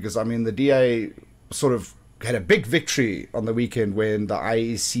moment? Because I mean, the DA sort of had a big victory on the weekend when the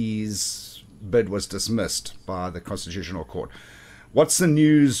IEC's bid was dismissed by the Constitutional Court. What's the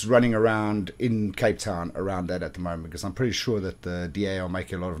news running around in Cape Town around that at the moment? Because I'm pretty sure that the DA are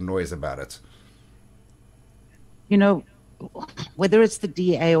making a lot of noise about it. Whether it's the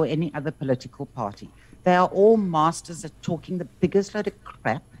DA or any other political party, they are all masters at talking the biggest load of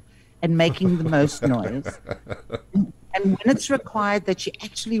crap and making the most noise. And when it's required that you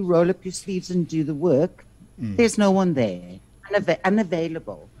actually roll up your sleeves and do the work, there's no one there,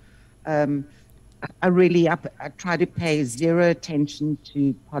 unavailable. I try to pay zero attention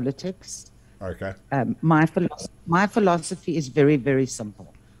to politics. Okay. My philosophy is very, very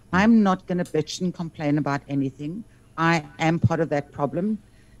simple. I'm not going to bitch and complain about anything. I am part of that problem,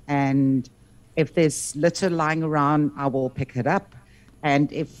 and if there's litter lying around, I will pick it up.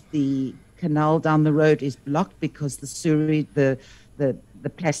 And if the canal down the road is blocked because the the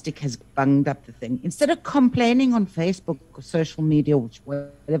plastic has bunged up the thing. Instead of complaining on Facebook or social media,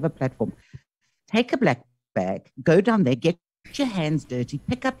 whatever platform, take a black bag, go down there, get your hands dirty,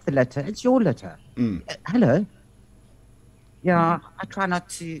 pick up the litter. It's your litter. Hello. Yeah, I try not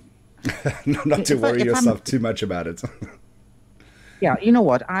to. Not to worry yourself too much about it. Yeah, you know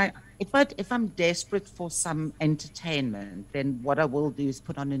what? If I'm desperate for some entertainment, then what I will do is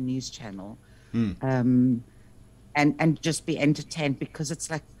put on a news channel, and just be entertained, because it's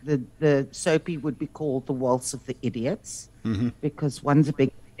like the soapy would be called The Waltz of the Idiots, because one's a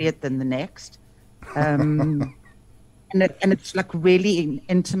big idiot than the next. And it's like really an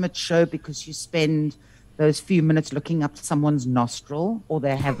intimate show, because you spend those few minutes looking up someone's nostril, or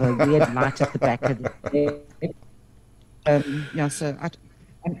they have a weird light at the back of their head. Yeah, so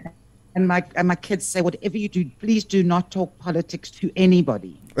and my kids say, whatever you do, please do not talk politics to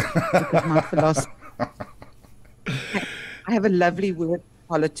anybody, because my philosophy. I have a lovely word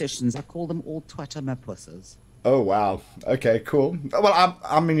for politicians. I call them all twattermapusses. Oh wow. Okay, cool. Well,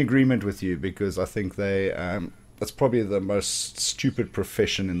 I'm in agreement with you, because I think that's probably the most stupid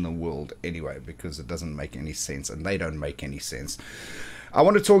profession in the world anyway, because it doesn't make any sense, and they don't make any sense. I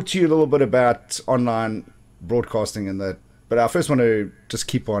want to talk to you a little bit about online broadcasting and that, but I first want to just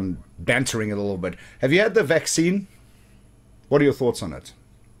keep on bantering a little bit. Have you had the vaccine? What are your thoughts on it?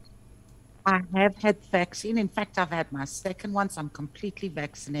 I have had vaccine. In fact, I've had my second one, so I'm completely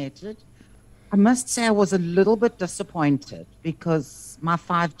vaccinated. I must say I was a little bit disappointed, because my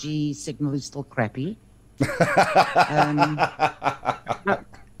 5G signal is still crappy. I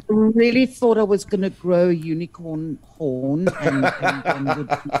really thought I was going to grow a unicorn horn and would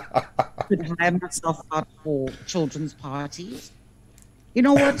hire myself out for children's parties. You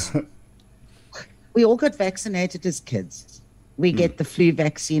know what? We all got vaccinated as kids. We get the flu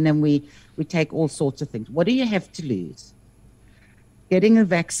vaccine, and we take all sorts of things. What do you have to lose? Getting a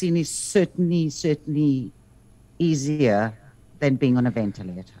vaccine is certainly easier than being on a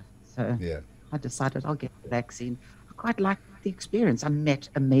ventilator. So yeah. I decided I'll get the vaccine. I quite liked the experience. I met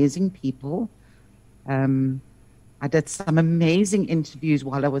amazing people. I did some amazing interviews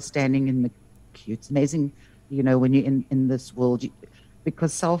while I was standing in the queue. It's amazing, you know, when you're in this world,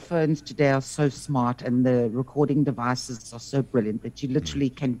 because cell phones today are so smart, and the recording devices are so brilliant, that you literally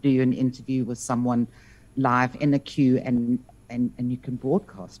can do an interview with someone live in a queue, and you can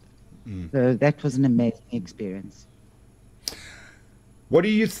broadcast it. So that was an amazing experience. What do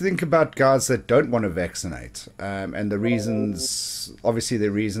you think about guys that don't want to vaccinate? And the reasons, obviously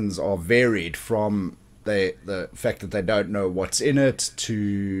the reasons are varied, from the fact that they don't know what's in it,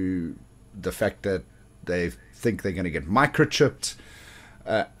 to the fact that they think they're going to get microchipped.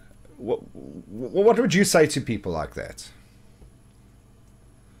 What would you say to people like that?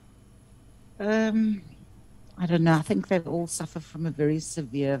 I don't know. I think they all suffer from a very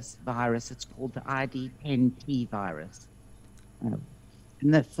severe virus. It's called the ID10T virus. And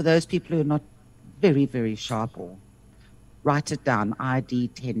for those people who are not very, very sharp, or write it down,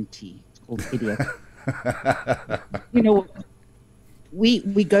 ID10T. It's called idiot. You know,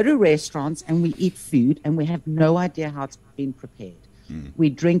 we go to restaurants and we eat food, and we have no idea how it's been prepared. We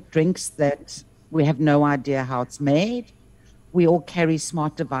drink drinks that we have no idea how it's made. We all carry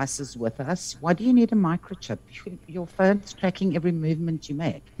smart devices with us. Why do you need a microchip? Your phone's tracking every movement you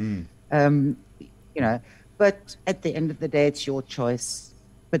make. You know, but at the end of the day, it's your choice.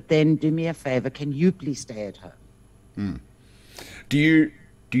 But then do me a favor, can you please stay at home? Do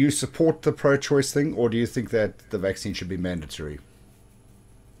you support the pro-choice thing, or do you think that the vaccine should be mandatory?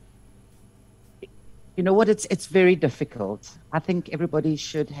 You know what? It's very difficult. I think everybody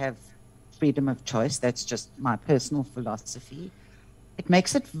should have freedom of choice. That's just my personal philosophy. It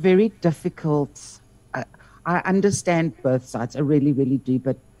makes it very difficult. I understand both sides. I really, really do.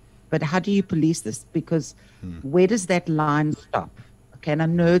 But how do you police this? Because where does that line stop? Okay, and I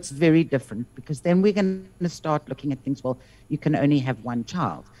know it's very different, because then we're going to start looking at things. Well, you can only have one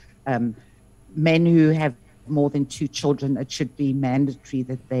child. Men who have more than 2 children, it should be mandatory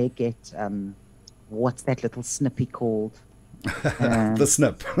that they get, what's that little snippy called? The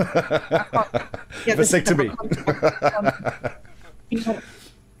snip. Vasectomy. You know,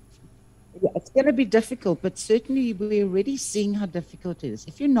 it's going to be difficult, but certainly we're already seeing how difficult it is.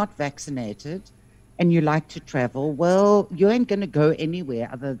 If you're not vaccinated and you like to travel, well, you ain't going to go anywhere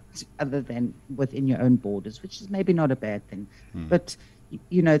other than within your own borders, which is maybe not a bad thing. But,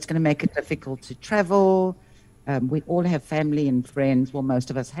 you know, it's going to make it difficult to travel. We all have family and friends. Well,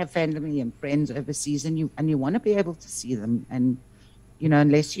 most of us have family and friends overseas, and you want to be able to see them. And, you know,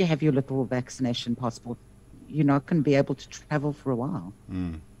 unless you have your little vaccination passport, you're not going to be able to travel for a while.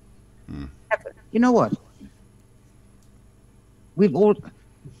 You know what? we've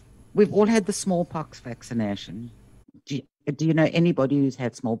all had the smallpox vaccination. Do you know anybody who's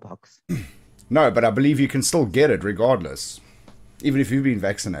had smallpox? No, but I believe you can still get it regardless, even if you've been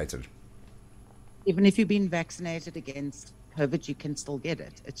vaccinated. Even if you've been vaccinated against COVID, you can still get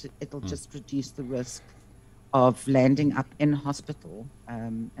it. It'll just reduce the risk of landing up in hospital.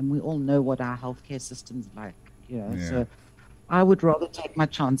 And we all know what our healthcare system's like, So I would rather take my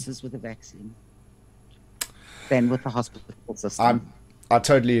chances with a vaccine than with the hospital system. I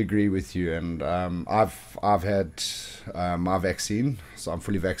totally agree with you, and I've had my vaccine, so I'm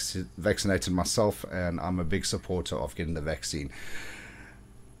fully vaccinated myself, and I'm a big supporter of getting the vaccine.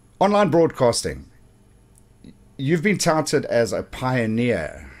 Online broadcasting. You've been touted as a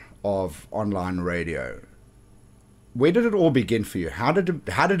pioneer of online radio. Where did it all begin for you? How did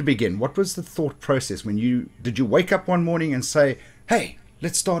it begin? What was the thought process when did you wake up one morning and say, "Hey,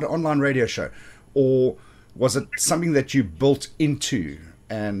 let's start an online radio show," or was it something that you built into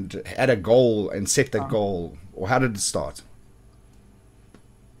and had a goal and set that goal, or how did it start?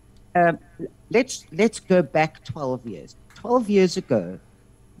 Let's go back 12 years. 12 years ago,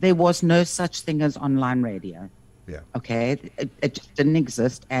 there was no such thing as online radio. Yeah. Okay, it just didn't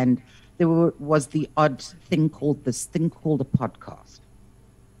exist, and there was the odd thing called a podcast.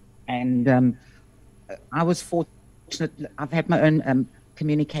 And I was fortunate. I've had my own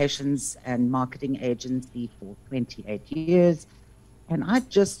communications and marketing agency for 28 years, and I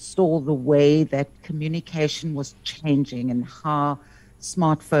just saw the way that communication was changing and how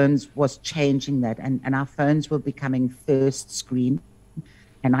smartphones was changing that, and our phones were becoming first screen.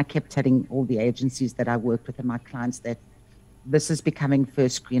 And I kept telling all the agencies that I worked with and my clients that this is becoming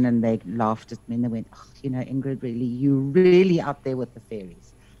first screen, and they laughed at me and they went, "Oh, Ingrid, really, you're really out there with the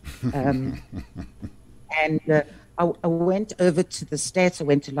fairies." I went over to the States. I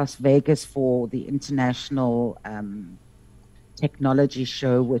went to Las Vegas for the International Technology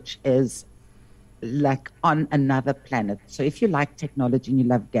Show, which is like on another planet. So if you like technology and you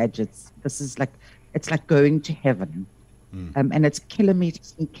love gadgets, this is it's like going to heaven. And it's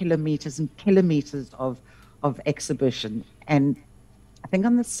kilometers and kilometers and kilometers of exhibition. And I think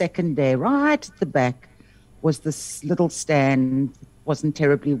on the second day, right at the back, was this little stand, wasn't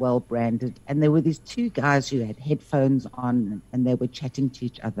terribly well branded. And there were these two guys who had headphones on, and they were chatting to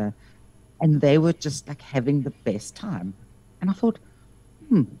each other. And they were just like having the best time. And I thought,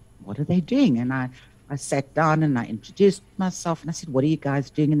 what are they doing? And I sat down and I introduced myself and I said, "What are you guys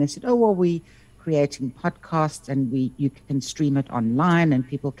doing?" And they said, "Oh, well, we creating podcasts, and you can stream it online and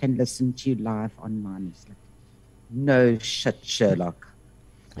people can listen to you live online." It's like, no shit, Sherlock.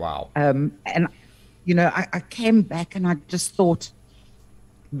 Wow. And I came back and I just thought,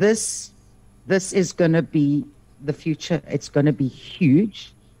 this is going to be the future. It's going to be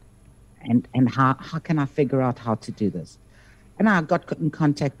huge. And how can I figure out how to do this? And I got in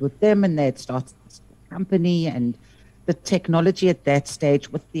contact with them, and they had started this company, and the technology at that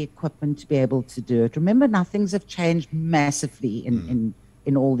stage with the equipment to be able to do it. Remember, now things have changed massively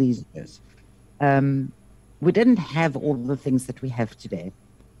in all these years. We didn't have all the things that we have today.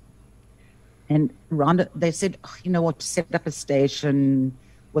 And they said, "You know what, set up a station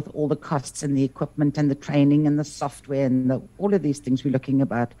with all the costs and the equipment and the training and the software and all of these things, we're looking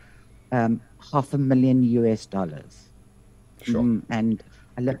about $500,000 US. Sure. And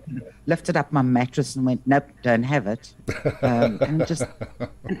I lifted up my mattress and went, "Nope, don't have it." And just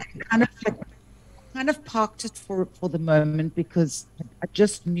kind of parked it for the moment, because I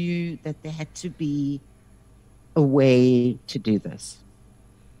just knew that there had to be a way to do this.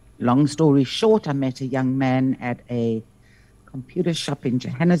 Long story short, I met a young man at a computer shop in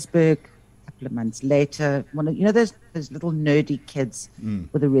Johannesburg. A couple of months later, those little nerdy kids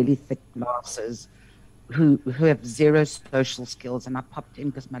with the really thick glasses who have zero social skills, and I popped in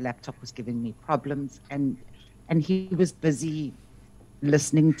because my laptop was giving me problems, and he was busy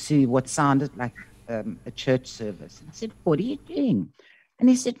listening to what sounded like a church service. And I said, "What are you doing?" And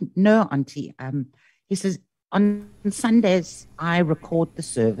he said, "No, Auntie." He says, "On Sundays, I record the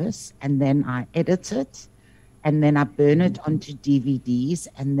service, and then I edit it, and then I burn it onto DVDs,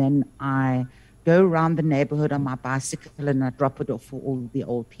 and then I go around the neighborhood on my bicycle and I drop it off for all the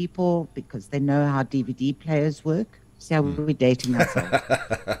old people, because they know how DVD players work." See how we're dating ourselves.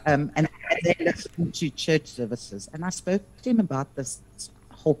 And they listen to church services. And I spoke to him about this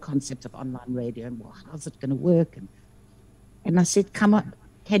whole concept of online radio and, well, how's it going to work? And I said,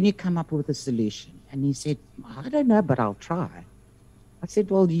 can you come up with a solution? And he said, "I don't know, but I'll try." I said,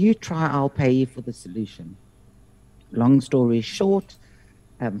 "Well, you try, I'll pay you for the solution." Long story short,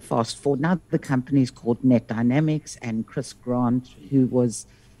 fast forward, now the company is called Net Dynamics, and Chris Grant, who was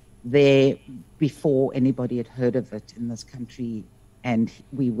there before anybody had heard of it in this country. And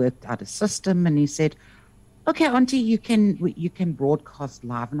we worked out a system, and he said, okay, Auntie, you can broadcast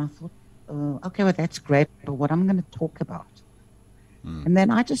live. And I thought, okay, well, that's great, but what I'm going to talk about. And then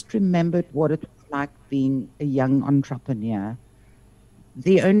I just remembered what it was like being a young entrepreneur.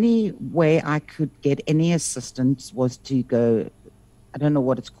 The only way I could get any assistance was to go, I don't know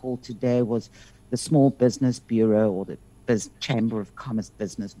what it's called today, was the Small Business Bureau or the Chamber of Commerce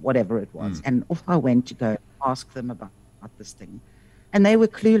Business, whatever it was. And off I went to go ask them about this thing. And they were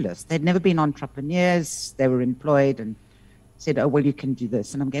clueless. They'd never been entrepreneurs. They were employed and said, oh, well, you can do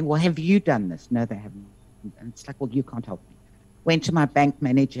this. And I'm going, well, have you done this? No, they haven't. And it's like, well, you can't help me. Went to my bank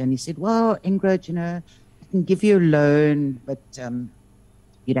manager and he said, well, Ingrid, I can give you a loan, but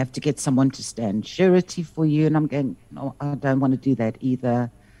you'd have to get someone to stand surety for you. And I'm going, no, I don't want to do that either.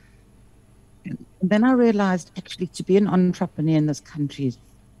 And then I realized actually to be an entrepreneur in this country is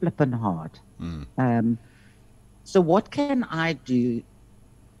flippin' hard. So what can I do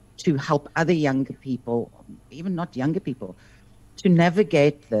to help other younger people, even not younger people, to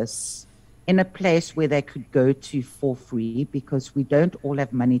navigate this in a place where they could go to for free, because we don't all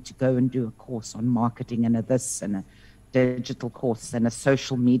have money to go and do a course on marketing and a this and a digital course and a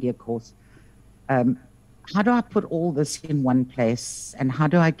social media course. How do I put all this in one place, and how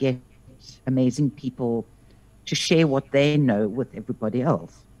do I get amazing people to share what they know with everybody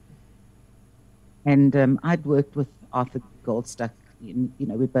else? And I'd worked with Arthur Goldstuck.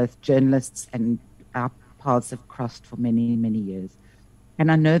 We're both journalists, and our paths have crossed for many, many years.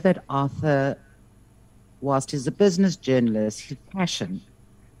 And I know that Arthur, whilst he's a business journalist, his passion,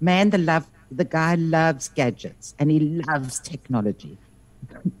 man, the guy loves gadgets and he loves technology.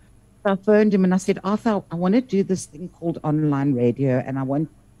 So I phoned him and I said, Arthur, I want to do this thing called online radio, and I want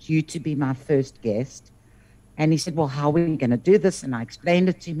you to be my first guest. And he said, well, how are we going to do this? And I explained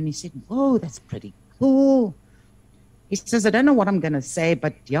it to him, and he said, whoa, that's pretty cool. He says, I don't know what I'm going to say,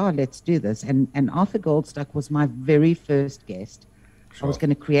 but yeah, let's do this. And Arthur Goldstuck was my very first guest. Sure. I was going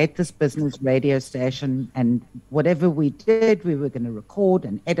to create this business radio station, and whatever we did, we were going to record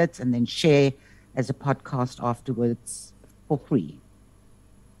and edit and then share as a podcast afterwards for free.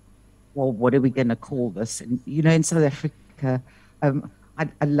 Well, what are we going to call this? And, in South Africa,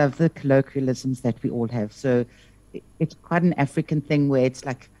 I love the colloquialisms that we all have. So it's quite an African thing where it's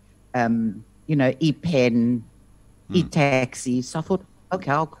like, e-pen, e-taxi. So I thought,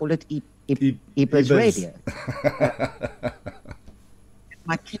 okay, I'll call it e-buzz radio.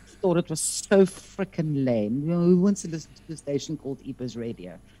 My kids thought it was so freaking lame. Who wants to listen to a station called e-buzz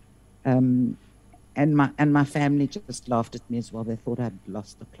radio? And my family just laughed at me as well. They thought I'd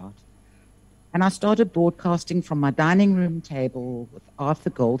lost the plot. And I started broadcasting from my dining room table with Arthur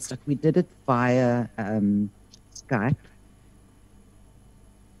Goldstuck. We did it via Skype.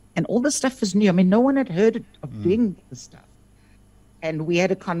 And all the stuff was new. I mean, no one had heard of doing this stuff. And we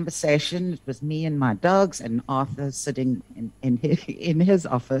had a conversation. It was me and my dogs and Arthur sitting in his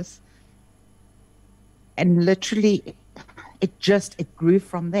office. And literally, it grew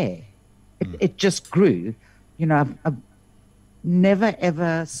from there. It just grew. I've never,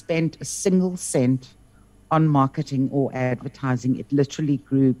 ever spent a single cent on marketing or advertising. It literally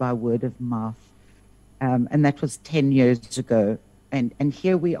grew by word of mouth. And that was 10 years ago. And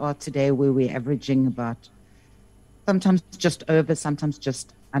here we are today, where we're averaging about sometimes just over, sometimes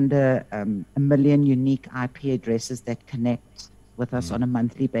just under 1 million unique IP addresses that connect with us on a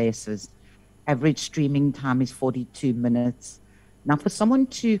monthly basis. Average streaming time is 42 minutes. Now, for someone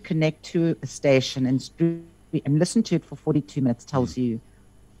to connect to a station and listen to it for 42 minutes tells you,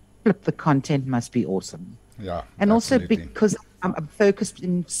 flip, the content must be awesome. Yeah. And absolutely. Also because I'm focused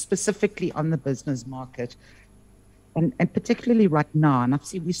specifically on the business market. And particularly right now, and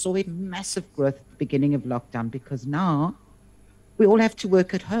we saw a massive growth at the beginning of lockdown, because now we all have to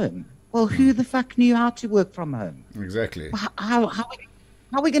work at home. Well, who the fuck knew how to work from home? Exactly. How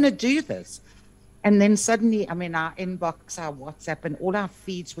are we going to do this? And then suddenly, our inbox, our WhatsApp, and all our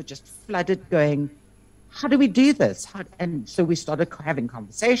feeds were just flooded going, how do we do this? And so we started having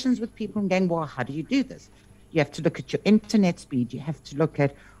conversations with people and going, well, how do you do this? You have to look at your internet speed. You have to look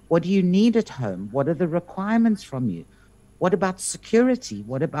at, what do you need at home? What are the requirements from you? What about security?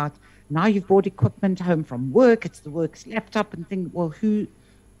 What about, now you've brought equipment home from work, it's the work's laptop, and think, well,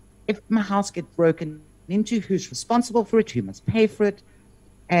 if my house gets broken into, who's responsible for it? Who must pay for it?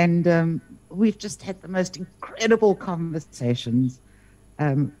 And we've just had the most incredible conversations.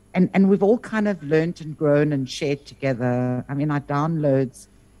 And we've all kind of learned and grown and shared together. Our downloads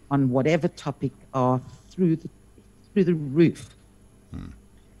on whatever topic are through the roof.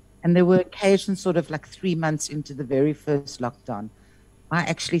 And there were occasions, sort of like 3 months into the very first lockdown, I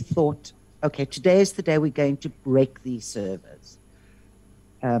actually thought, okay, today is the day we're going to break these servers.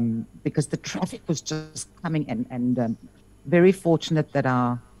 Because the traffic was just coming in, and very fortunate that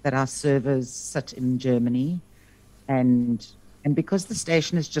our servers sit in Germany, and because the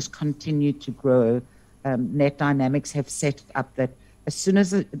station has just continued to grow, Net Dynamics have set up that as soon as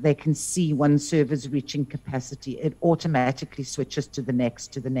they can see one server's reaching capacity, it automatically switches to the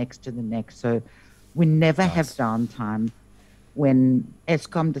next, to the next, to the next. So we never have downtime. When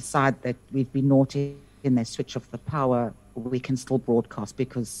Eskom decide that we've been naughty and they switch off the power, we can still broadcast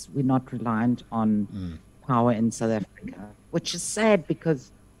because we're not reliant on power in South Africa, which is sad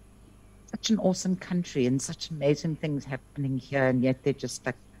because such an awesome country and such amazing things happening here, and yet they're just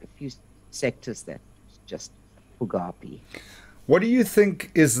like a few sectors that just Ugapi. What do you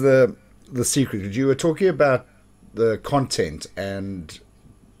think is the secret? You were talking about the content and,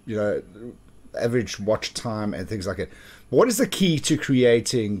 you know, average watch time and things like that. What is the key to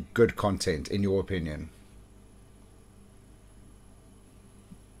creating good content, in your opinion?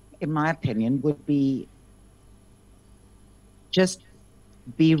 In my opinion, would be just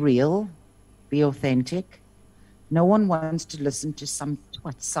be real, be authentic. No one wants to listen to some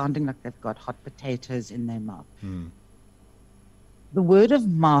twat sounding like they've got hot potatoes in their mouth. The word of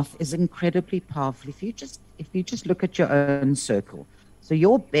mouth is incredibly powerful. If you just look at your own circle. So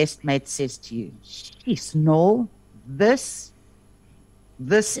your best mate says to you, "Jeez, Noel, this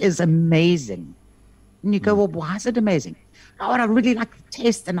is amazing." And you go, "Well, why is it amazing?" "Oh, I really like the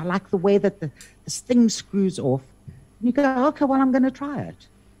taste and I like the way that this thing screws off." And you go, "Okay, well, I'm going to try it."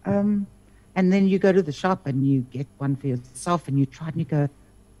 And then you go to the shop and you get one for yourself and you try it and you go,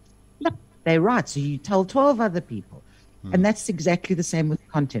 "Look, they're right." So you tell 12 other people. And that's exactly the same with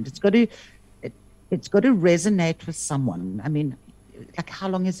content. It's got to resonate with someone. I mean, like, how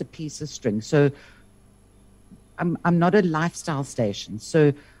long is a piece of string? So I'm not a lifestyle station.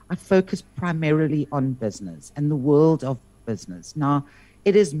 So I focus primarily on business and the world of business. Now,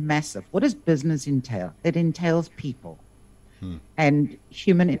 it is massive. What does business entail? It entails people and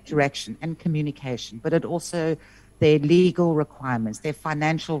human interaction and communication, but it also their legal requirements, their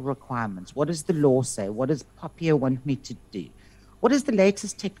financial requirements. What does the law say? What does Papia want me to do? What is the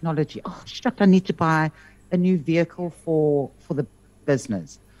latest technology? Oh, shit, I need to buy a new vehicle for the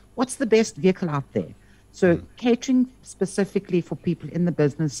business. What's the best vehicle out there? So catering specifically for people in the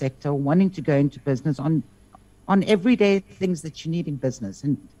business sector wanting to go into business on everyday things that you need in business.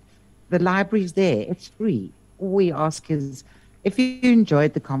 And the library's there. It's free. All we ask is, if you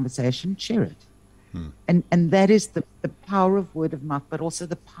enjoyed the conversation, share it. And that is the power of word of mouth, but also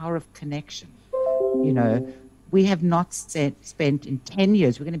the power of connection. You know, we have not spent in 10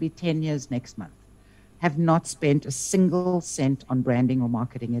 years, we're going to be 10 years next month, have not spent a single cent on branding or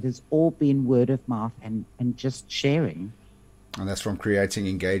marketing. It has all been word of mouth and just sharing. And that's from creating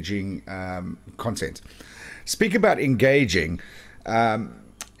engaging content. Speak about engaging.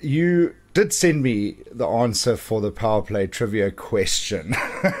 You did send me the answer for the Power Play trivia question.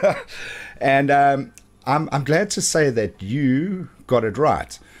 And I'm glad to say that you got it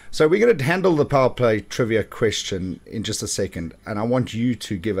right. So we're going to handle the Power Play trivia question in just a second, and I want you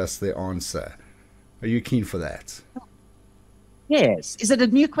to give us the answer. Are you keen for that? Yes. Is it a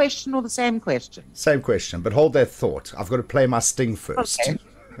new question or the same question? Same question, but hold that thought. I've got to play my sting first. Okay,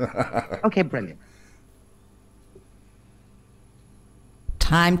 okay, brilliant.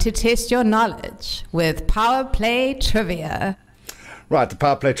 Time to test your knowledge with Power Play Trivia. Right, the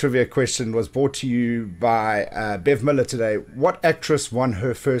Power Play Trivia question was brought to you by Bev Miller today. What actress won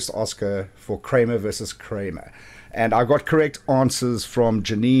her first Oscar for Kramer versus Kramer? And I got correct answers from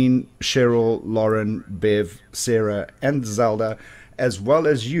Janine, Cheryl, Lauren, Bev, Sarah, and Zelda, as well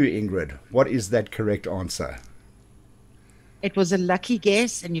as you, Ingrid. What is that correct answer? It was a lucky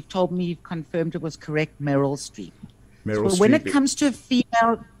guess, and you've told me you've confirmed it was correct. Meryl Streep. Meryl So Streep. When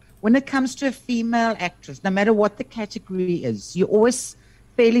it comes to a female actress, no matter what the category is, you're always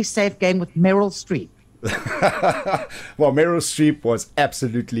fairly safe going with Meryl Streep. Well, Meryl Streep was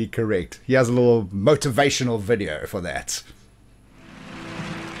absolutely correct. He has a little motivational video for that.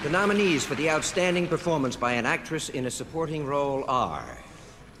 The nominees for the outstanding performance by an actress in a supporting role are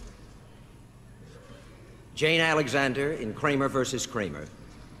Jane Alexander in Kramer versus Kramer,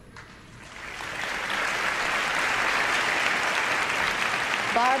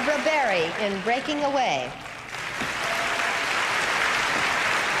 Barbara Barry in Breaking Away,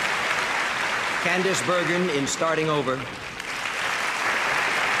 Candice Bergen in Starting Over,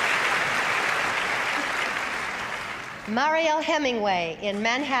 Mariel Hemingway in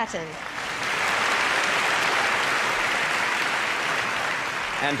Manhattan,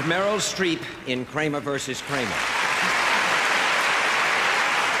 and Meryl Streep in Kramer versus Kramer.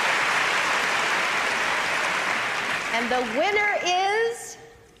 And the winner is...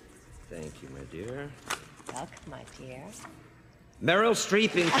 Thank you, my dear. Welcome, my dear. Meryl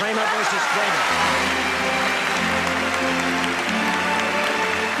Streep in Kramer versus Kramer.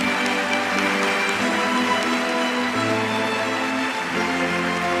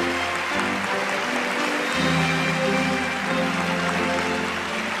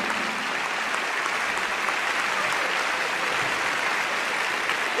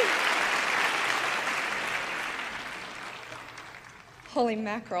 Holy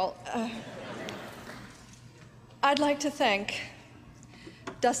mackerel. I'd like to thank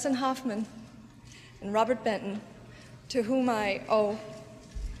Dustin Hoffman and Robert Benton, to whom I owe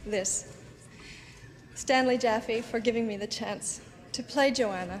this. Stanley Jaffe for giving me the chance to play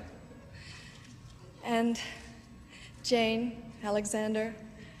Joanna. And Jane, Alexander,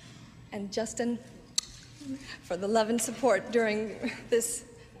 and Justin for the love and support during this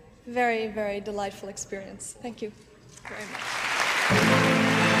very, very delightful experience. Thank you very much.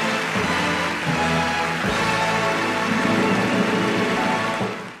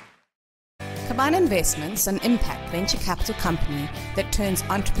 Caban Investments, an impact venture capital company that turns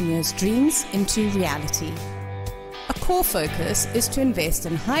entrepreneurs' dreams into reality. A core focus is to invest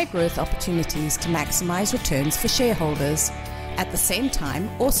in high-growth opportunities to maximize returns for shareholders, at the same time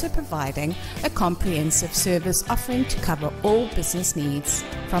also providing a comprehensive service offering to cover all business needs.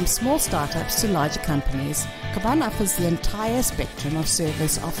 From small startups to larger companies, Caban offers the entire spectrum of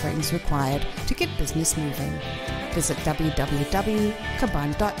service offerings required to get business moving. Visit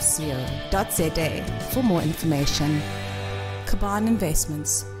www.caban.co.za for more information. Caban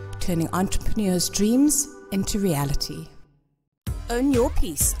Investments, turning entrepreneurs' dreams into reality. Own your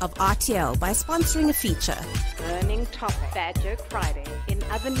piece of RTL by sponsoring a feature. Burning topic. Bad Joke Friday. In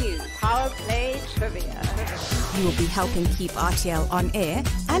other news, Power Play Trivia. You will be helping keep RTL on air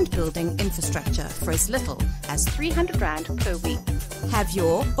and building infrastructure for as little as 300 Rand per week. Have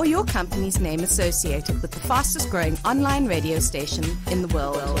your or your company's name associated with the fastest growing online radio station in the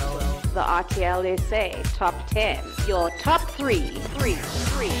world. The RTL SA Top 10. Your top three.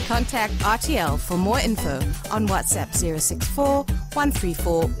 Contact RTL for more info on WhatsApp 064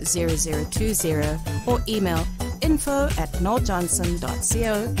 134 0020 or email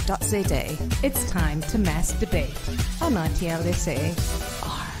info@noeljohnson.co.za. It's time to mass debate on RTL SA.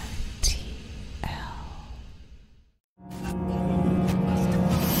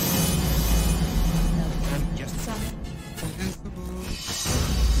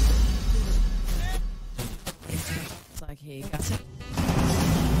 It's like, hey, got it.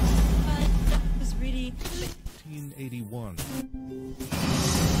 It's really 1981.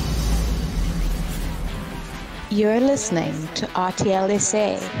 You're listening to RTL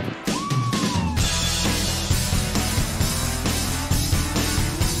SA.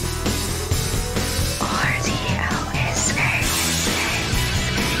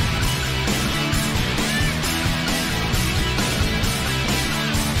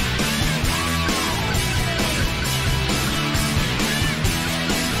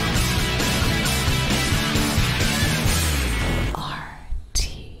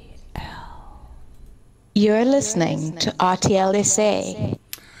 You're listening to RTL SA.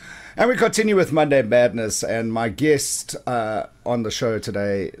 And we continue with Monday Madness, and my guest on the show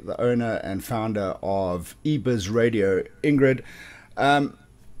today, the owner and founder of eBiz Radio, Ingrid.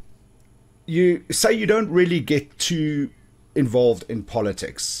 You say you don't really get too involved in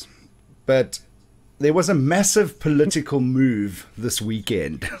politics, but there was a massive political move this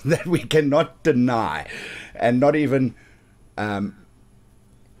weekend that we cannot deny and not even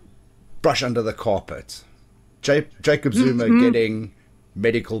brush under the carpet. Jacob Zuma getting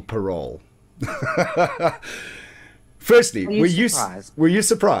medical parole. Firstly, were you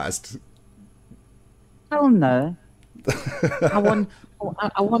surprised? Hell no. I won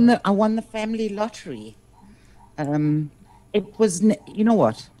the family lottery. It was, you know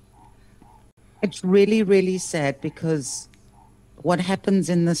what? It's really, really sad, because what happens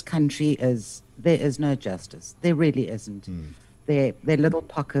in this country is there is no justice. There really isn't. They're little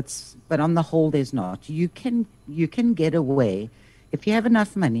pockets, but on the whole, there's not. You can get away if you have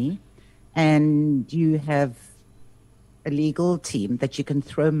enough money and you have a legal team that you can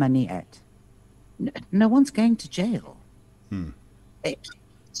throw money at. No one's going to jail.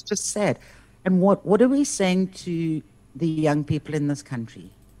 It's just sad. And what are we saying to the young people in this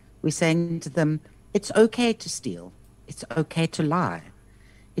country? We're saying to them, it's okay to steal. It's okay to lie.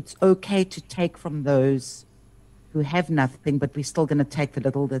 It's okay to take from those who have nothing, but we're still going to take the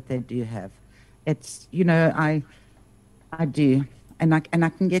little that they do have. It's, you know, I do, and I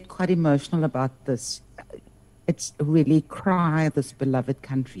can get quite emotional about this. It's really cry this beloved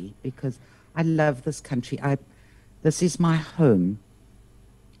country, because I love this country. This is my home.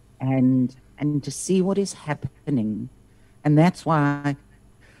 And to see what is happening. And that's why,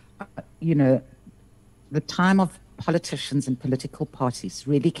 the time of politicians and political parties,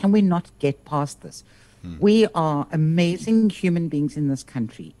 really, can we not get past this? We are amazing human beings in this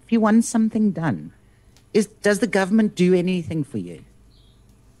country. If you want something done, does the government do anything for you?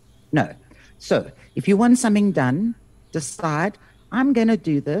 No. So if you want something done, decide, I'm going to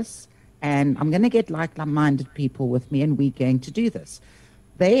do this, and I'm going to get like-minded people with me, and we're going to do this.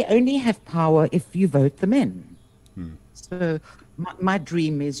 They only have power if you vote them in. So my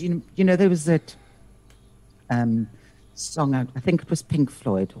dream is, there was that song, I think it was Pink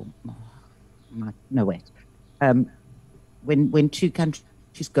Floyd, no, wait. When two countries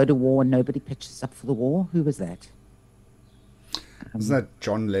go to war and nobody pitches up for the war, who was that? Isn't that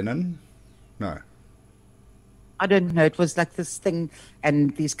John Lennon? No. I don't know. It was like this thing,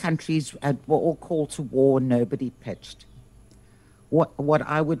 and these countries were all called to war and nobody pitched. What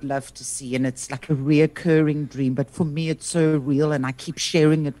I would love to see, and it's like a reoccurring dream, but for me it's so real, and I keep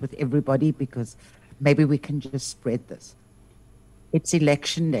sharing it with everybody because maybe we can just spread this. It's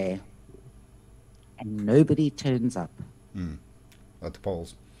election day, and nobody turns up. At the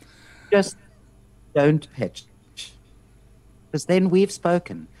polls. Just don't pitch. Because then we've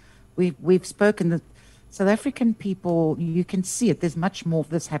spoken. We've spoken. The South African people, you can see it. There's much more of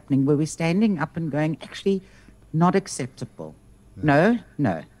this happening where we're standing up and going, actually, not acceptable. No.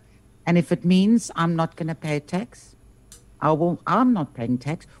 And if it means I'm not going to pay tax, I'm not paying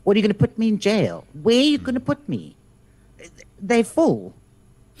tax. What, are you going to put me in jail? Where are you going to put me? They're full.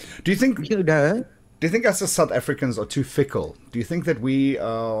 Do you think us as South Africans are too fickle? Do you think that we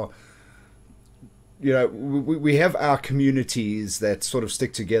are, we have our communities that sort of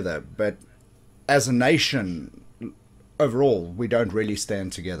stick together, but as a nation, overall, we don't really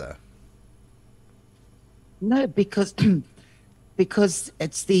stand together? No, because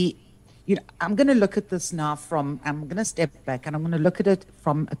it's I'm going to look at this now I'm going to step back and I'm going to look at it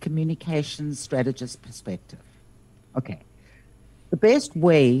from a communications strategist perspective. Okay. The best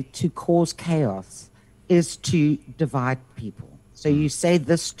way to cause chaos is to divide people. So you say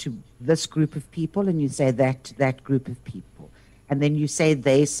this to this group of people and you say that to that group of people. And then you say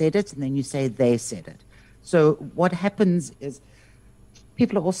they said it and then you say they said it. So what happens is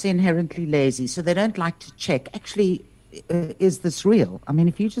people are also inherently lazy, so they don't like to check. Actually, is this real? I mean,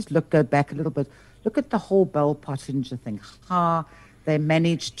 if you just go back a little bit, look at the whole Bell Pottinger thing, how they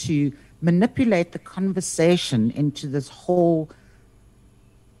managed to manipulate the conversation into this whole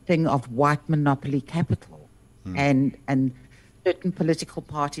thing of white monopoly capital. And certain political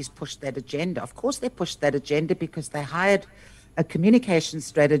parties pushed that agenda. Of course, they pushed that agenda because they hired a communication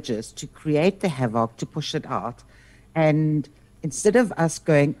strategist to create the havoc, to push it out. And instead of us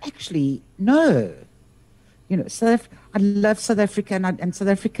going, actually, no. I love South Africa, and South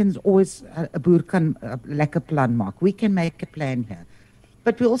Africans always a boer kan lekker plan maak. We can make a plan here.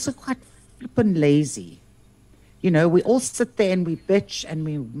 But we're also quite flippin' lazy. We all sit there and we bitch and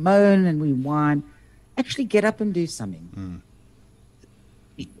we moan and we whine. Actually get up and do something.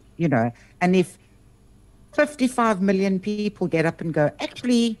 And if 55 million people get up and go,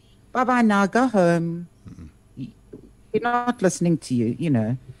 actually, bye-bye now, go home. We're not listening to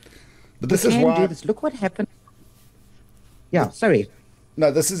you, But this is why... Look what happened. Yeah, sorry.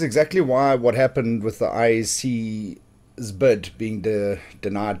 No, this is exactly why what happened with the IEC's bid being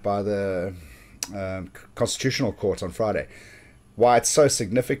denied by the Constitutional Court on Friday. Why it's so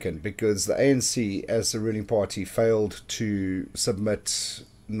significant, because the ANC, as the ruling party, failed to submit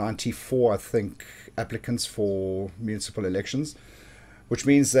 94, I think, applicants for municipal elections, which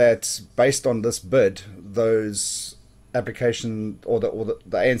means that based on this bid, those application or the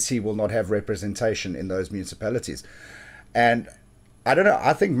ANC will not have representation in those municipalities. And I don't know,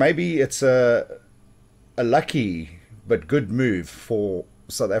 I think maybe it's a lucky but good move for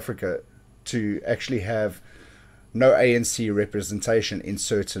South Africa to actually have no ANC representation in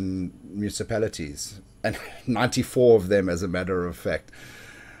certain municipalities, and 94 of them, as a matter of fact.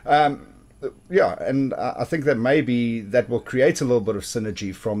 And I think that maybe that will create a little bit of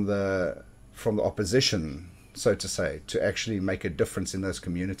synergy from the opposition, so to say, to actually make a difference in those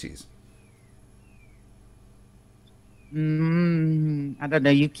communities. I don't know.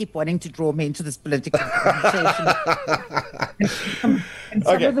 You keep wanting to draw me into this political conversation. and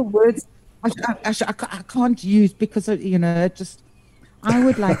some of the words I can't use because I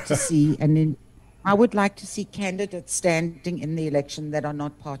would like to see, I would like to see candidates standing in the election that are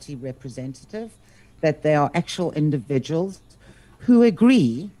not party representative, that they are actual individuals who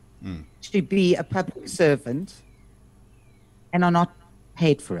agree to be a public servant and are not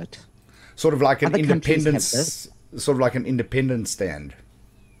paid for it. Sort of like an independence sort of like an independent stand.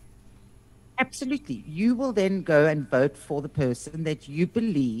 Absolutely. You will then go and vote for the person that you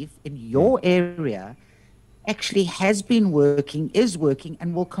believe in your area actually has been working, is working,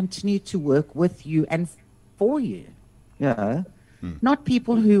 and will continue to work with you and for you. Not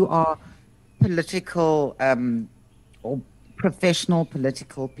people who are political or professional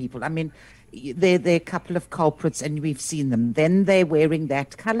political people. I mean, they're a couple of culprits, and we've seen them. Then they're wearing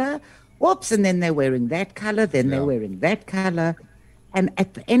that color. Whoops, and then they're wearing that color. Then they're wearing that color. And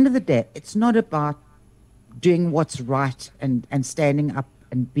at the end of the day, it's not about doing what's right and standing up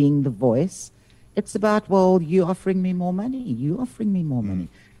and being the voice. It's about, well, you offering me more money, you offering me more money.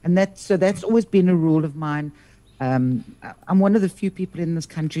 And that's always been a rule of mine. I'm one of the few people in this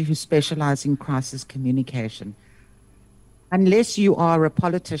country who specialize in crisis communication. Unless you are a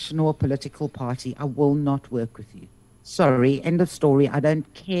politician or a political party, I will not work with you. Sorry, end of story. I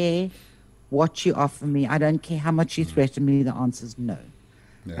don't care what you offer me. I don't care how much you threaten me. The answer is no.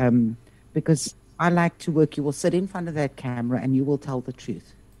 Because I like to work. You will sit in front of that camera and you will tell the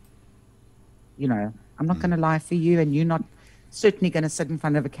truth. You know, I'm not going to lie for you, and you're not certainly going to sit in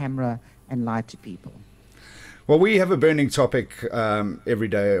front of a camera and lie to people. Well, we have a burning topic every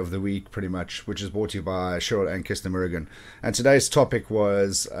day of the week, pretty much, which is brought to you by Cheryl and Kirsten Murrigan. And today's topic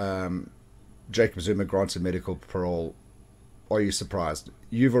was Jacob Zuma granted medical parole. Are you surprised?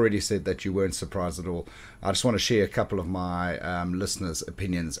 You've already said that you weren't surprised at all. I just want to share a couple of my listeners'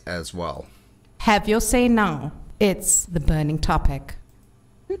 opinions as well. Have your say now. It's the burning topic.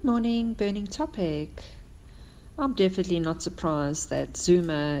 Good morning, burning topic. I'm definitely not surprised that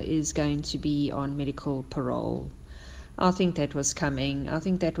Zuma is going to be on medical parole. I think that was coming. I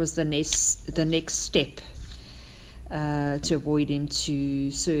think that was the next step to avoid him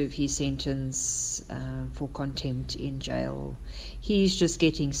to serve his sentence for contempt in jail. He's just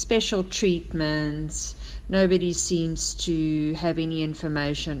getting special treatments. Nobody seems to have any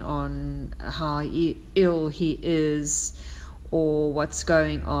information on how ill he is or what's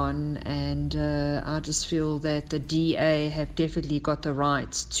going on, and I just feel that the DA have definitely got the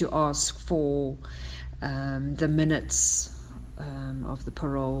right to ask for the minutes of the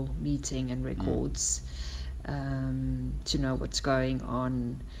parole meeting and records to know what's going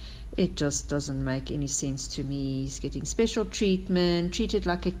on. It just doesn't make any sense to me. He's getting special treatment, treated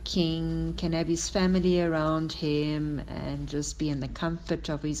like a king, can have his family around him and just be in the comfort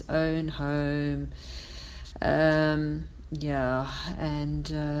of his own home. And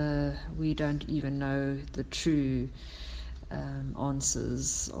we don't even know the true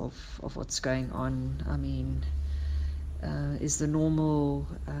answers of what's going on. I mean, is the normal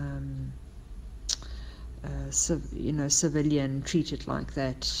civilian treated like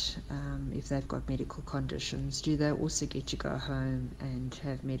that if they've got medical conditions? Do they also get to go home and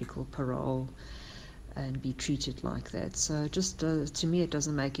have medical parole and be treated like that? So just to me, it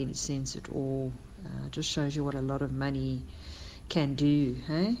doesn't make any sense at all. Just shows you what a lot of money can do,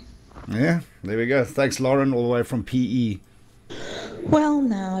 hey? Yeah, there we go. Thanks, Lauren, all the way from PE. Well,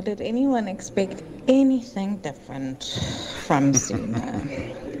 now, did anyone expect anything different from Zuma?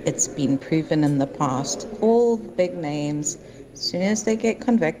 It's been proven in the past. All the big names, as soon as they get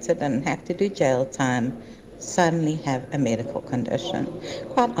convicted and have to do jail time, suddenly have a medical condition.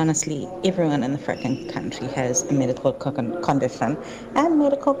 Quite honestly, everyone in the frickin' country has a medical condition, and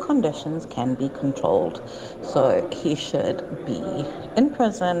medical conditions can be controlled. So he should be in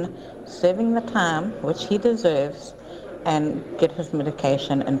prison, serving the time, which he deserves, and get his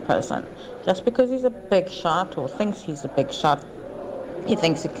medication in prison. Just because he's a big shot or thinks he's a big shot, he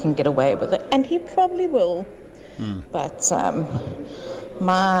thinks he can get away with it, and he probably will. But from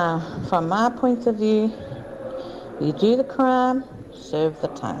my point of view, you do the crime, serve the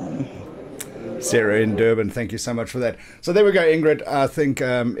time. Sarah in Durban, thank you so much for that. So there we go, Ingrid. I think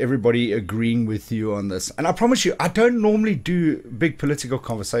everybody agreeing with you on this. And I promise you, I don't normally do big political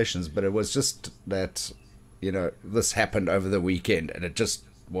conversations, but it was just that, you know, this happened over the weekend, and it just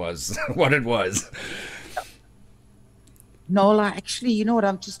was what it was. Nola, actually, you know what?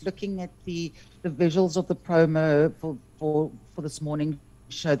 I'm just looking at the visuals of the promo for this morning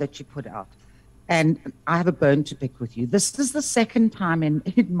show that you put out. And I have a bone to pick with you. This is the second time in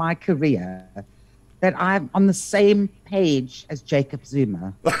my career that I'm on the same page as Jacob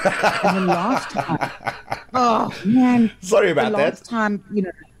Zuma. And the last time, oh man, sorry about the that. last time, you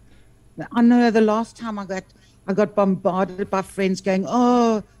know, I know the last time I got bombarded by friends going,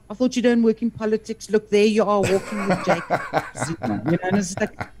 "Oh, I thought you don't work in politics. Look, there you are walking with Jacob Zuma." You know, and it's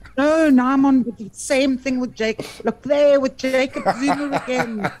like, no, now I'm on the same thing with Jacob. Look there with Jacob Zuma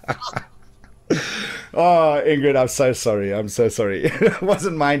again. Oh, Ingrid, I'm so sorry. I'm so sorry. It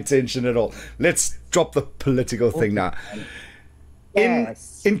wasn't my intention at all. Let's drop the political thing now.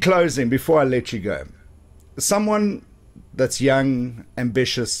 Yes. In closing, before I let you go, someone that's young,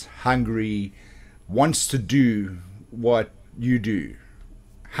 ambitious, hungry, wants to do what you do,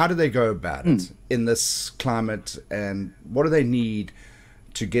 how do they go about it in this climate, and what do they need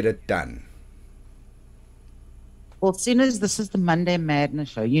to get it done? Well, as soon as this is the Monday Madness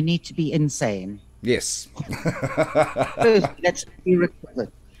show, you need to be insane. Yes. First, that's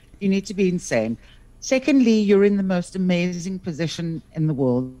prerequisite. You need to be insane. Secondly, you're in the most amazing position in the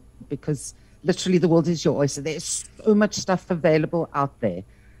world because literally the world is your oyster. There's so much stuff available out there.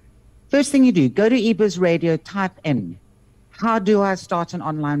 First thing you do, go to Eba's Radio, type in, how do I start an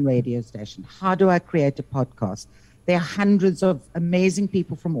online radio station? How do I create a podcast? There are hundreds of amazing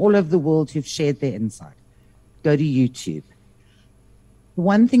people from all over the world who've shared their insight. Go to YouTube.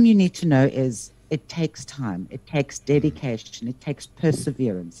 One thing you need to know is it takes time, it takes dedication, it takes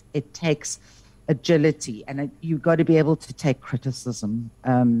perseverance, it takes agility, and you've got to be able to take criticism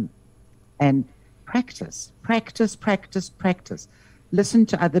and practice. Listen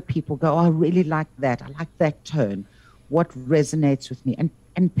to other people, go, oh, I really like that. I like that tone. What resonates with me?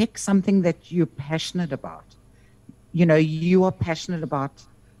 And pick something that you're passionate about. You know, you are passionate about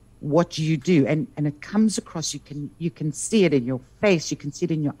what you do, and it comes across. You can see it in your face, you can see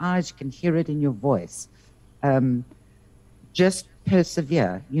it in your eyes, you can hear it in your voice. Just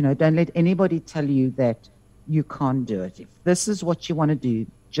persevere. You know, don't let anybody tell you that you can't do it. If this is what you want to do,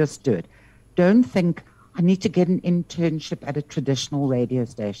 just do it. Don't think, I need to get an internship at a traditional radio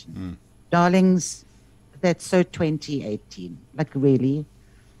station. Darlings, that's so 2018. Like, really?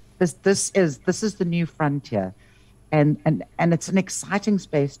 This is the new frontier. And it's an exciting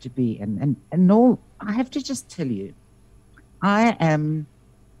space to be in. And all, I have to just tell you, I am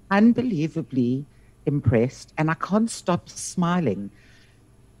unbelievably impressed, and I can't stop smiling.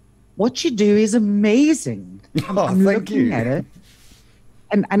 What you do is amazing. I'm looking at it.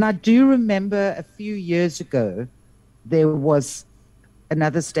 And I do remember a few years ago, there was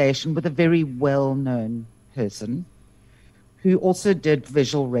another station with a very well-known person who also did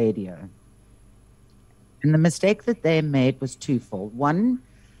visual radio. And the mistake that they made was twofold. One,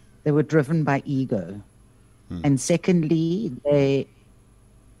 they were driven by ego. And secondly, they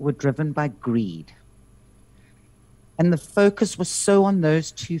were driven by greed. And the focus was so on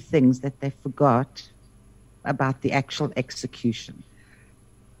those two things that they forgot about the actual execution.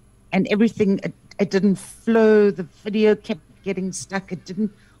 And everything, it didn't flow. The video kept getting stuck.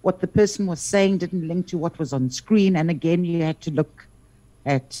 What the person was saying didn't link to what was on screen. And again, you had to look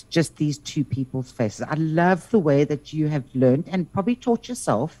at just these two people's faces. I love the way that you have learned and probably taught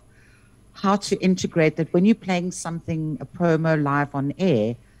yourself how to integrate that when you're playing something, a promo live on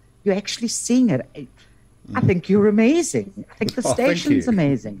air, you're actually seeing it. I think you're amazing. I think the station's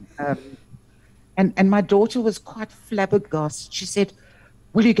amazing. And my daughter was quite flabbergasted. She said,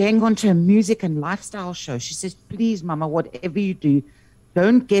 will you going on to a music and lifestyle show? She says, please, Mama, whatever you do,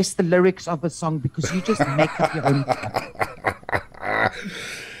 don't guess the lyrics of a song because you just make up your own.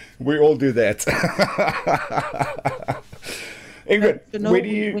 We all do that. Ingrid, where do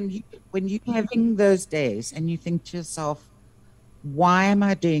you... When you're having those days and you think to yourself, why am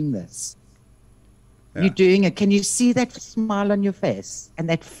I doing this? Yeah. You're doing it. Can you see that smile on your face and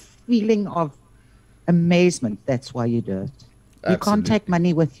that feeling of amazement? That's why you do it. Absolutely. You can't take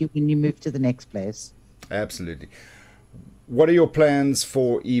money with you when you move to the next place. Absolutely. What are your plans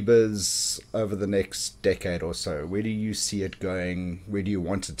for Eba's over the next decade or so? Where do you see it going? Where do you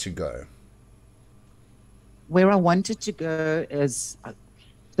want it to go? Where I want it to go is,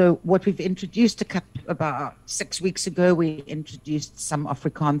 so what we've introduced about 6 weeks ago, we introduced some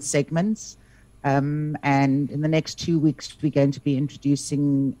Afrikaans segments. And in the next 2 weeks, we're going to be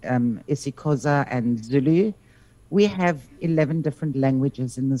introducing isiXhosa and Zulu. We have 11 different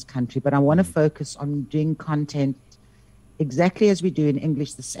languages in this country, but I want to focus on doing content exactly as we do in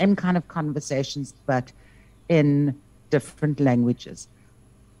English, the same kind of conversations, but in different languages.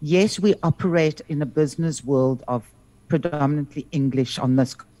 Yes, we operate in a business world of predominantly English on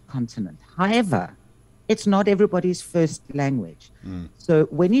this continent. However, it's not everybody's first language. So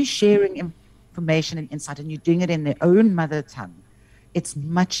when you're sharing information and insight and you're doing it in their own mother tongue, it's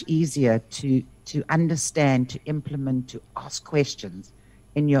much easier to understand, to implement, to ask questions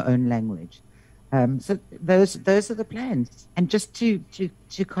in your own language. So those are the plans, and just to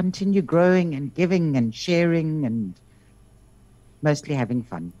continue growing and giving and sharing and mostly having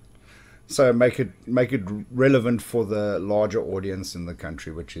fun. So make it relevant for the larger audience in the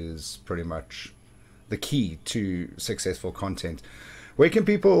country, which is pretty much the key to successful content. Where can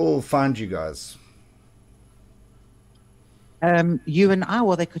people find you guys? you and I,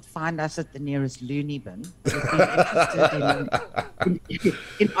 well, they could find us at the nearest loony bin. If you're interested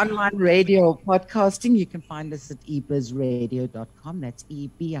in online radio or podcasting, you can find us at ebizradio.com. That's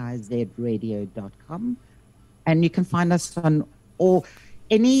ebizradio.com. And you can find us on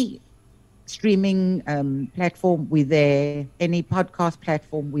any streaming platform, we're there. Any podcast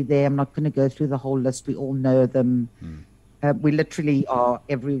platform, we're there. I'm not going to go through the whole list. We all know them. We literally are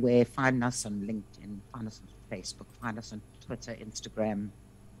everywhere. Find us on LinkedIn, find us on Facebook, find us on Twitter, Instagram.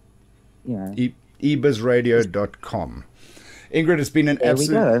 ebizradio.com. Ingrid, it's been an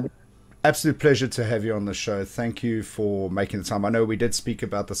absolute pleasure to have you on the show. Thank you for making the time. I know we did speak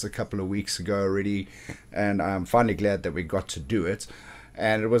about this a couple of weeks ago already, and I'm finally glad that we got to do it.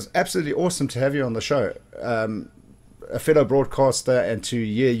 And it was absolutely awesome to have you on the show. A fellow broadcaster, and to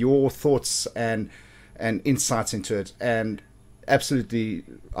hear your thoughts and insights into it. And absolutely,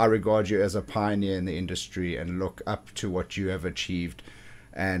 I regard you as a pioneer in the industry and look up to what you have achieved,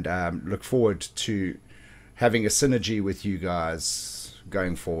 and look forward to having a synergy with you guys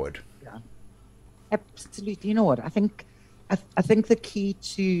going forward. Yeah, absolutely. You know what? I think the key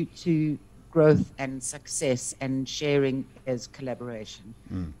to growth and success and sharing is collaboration.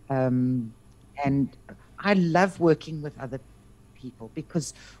 And I love working with other people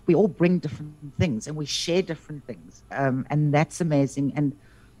because we all bring different things and we share different things, and that's amazing. And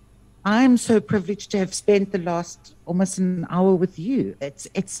I'm so privileged to have spent the last almost an hour with you.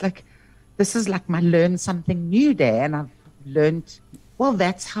 It's like, this is like my learn something new day, and I've learned, well,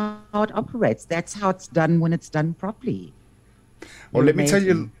 that's how it operates. That's how it's done when it's done properly. Well, let me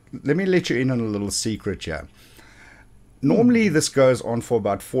let you in on a little secret here. Normally this goes on for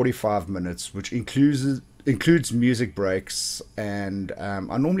about 45 minutes, which includes music breaks, and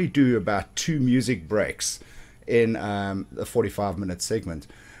I normally do about 2 music breaks in a 45-minute segment.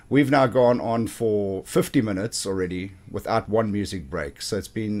 We've now gone on for 50 minutes already without one music break, so it's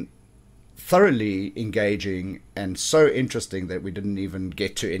been thoroughly engaging and so interesting that we didn't even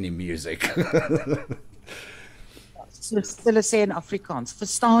get to any music. So still a say in Afrikaans,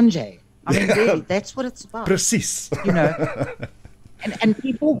 verstaan jy? I mean, really, that's what it's about. Precies. You know, and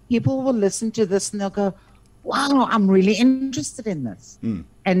people will listen to this and they'll go, wow, I'm really interested in this.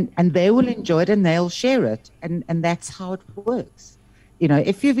 And they will enjoy it and they'll share it. And that's how it works. You know,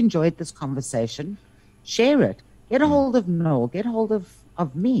 if you've enjoyed this conversation, share it. Get a hold of Noel, get a hold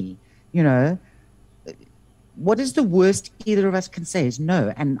of me. You know, what is the worst either of us can say is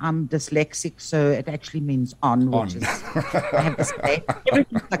no. And I'm dyslexic, so it actually means on, which is, I have to say,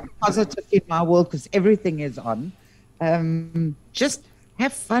 everything's like positive in my world because everything is on. Just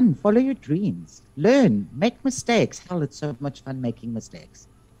have fun, follow your dreams, learn, make mistakes. Hell, it's so much fun making mistakes.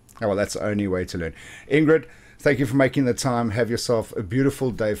 Oh, well, that's the only way to learn. Ingrid, thank you for making the time. Have yourself a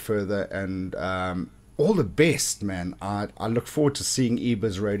beautiful day further, and all the best, man. I look forward to seeing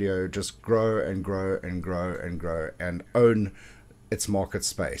eBiz Radio just grow and grow and grow and grow and own its market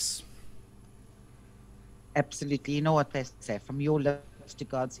space. Absolutely. You know what they say, from your lips to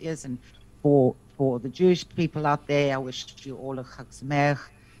God's ears. And for the Jewish people out there, I wish you all a Chag Sameach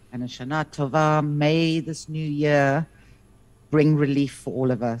and a Shana Tova. May this new year bring relief for all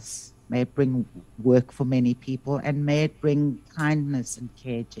of us. May it bring work for many people, and may it bring kindness and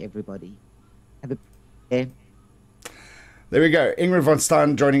care to everybody. Have a there we go. Ingrid von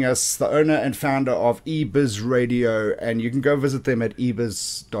Stein joining us, the owner and founder of eBiz Radio, and you can go visit them at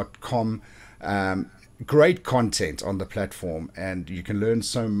ebiz.com. Great content on the platform, and you can learn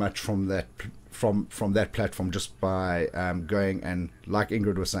so much from that platform just by going, and like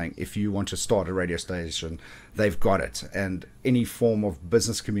Ingrid was saying, if you want to start a radio station, they've got it, and any form of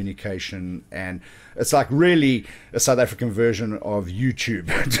business communication, and it's like really a South African version of YouTube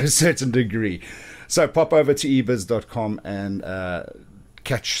to a certain degree. So pop over to ebiz.com and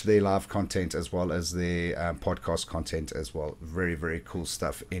catch their live content as well as their podcast content as well. Very, very cool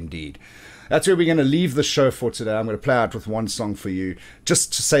stuff indeed. That's where we're going to leave the show for today. I'm going to play out with one song for you,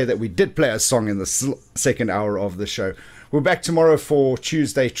 just to say that we did play a song in the second hour of the show. We're back tomorrow for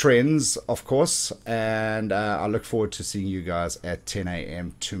Tuesday Trends, of course, and I look forward to seeing you guys at 10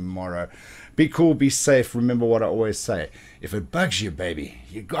 a.m. tomorrow. Be cool, be safe. Remember what I always say. If it bugs you, baby,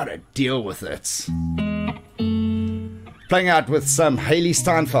 you got to deal with it. Playing out with some Haley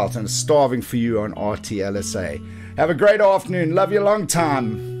Steinfeld and Starving for You on RTLSA. Have a great afternoon. Love you long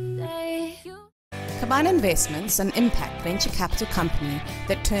time. Combine Investments, an impact venture capital company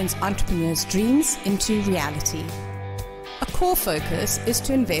that turns entrepreneurs' dreams into reality. A core focus is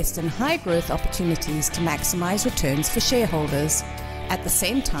to invest in high-growth opportunities to maximize returns for shareholders, at the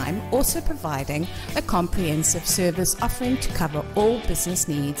same time also providing a comprehensive service offering to cover all business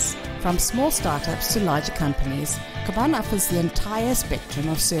needs, from small startups to larger companies, Kaban offers the entire spectrum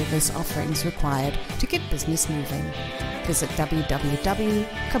of service offerings required to get business moving. Visit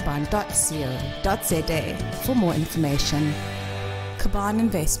www.kaban.co.za for more information. Kaban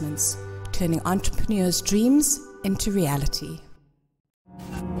Investments, turning entrepreneurs' dreams into reality.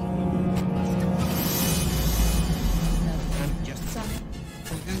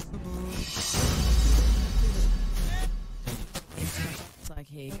 It's like,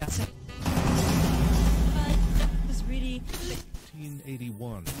 hey, got it. It's really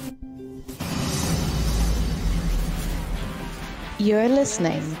 1981. You're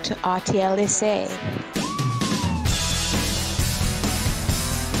listening to RTL SA.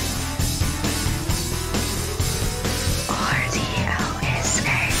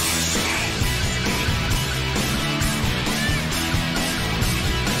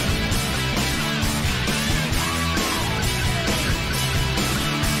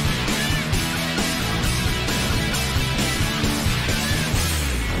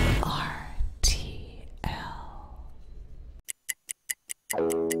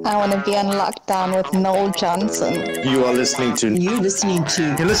 I want to be on lockdown with Noel Johnson. You are listening to. You're listening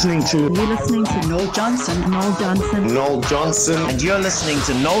to. You're listening to. You're listening to Noel Johnson. Noel Johnson. Noel Johnson. And you're listening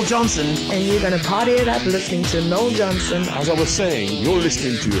to Noel Johnson. And you're going to party it up listening to Noel Johnson. As I was saying, you're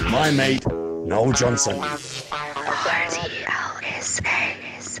listening to my mate, Noel Johnson. RTL SA.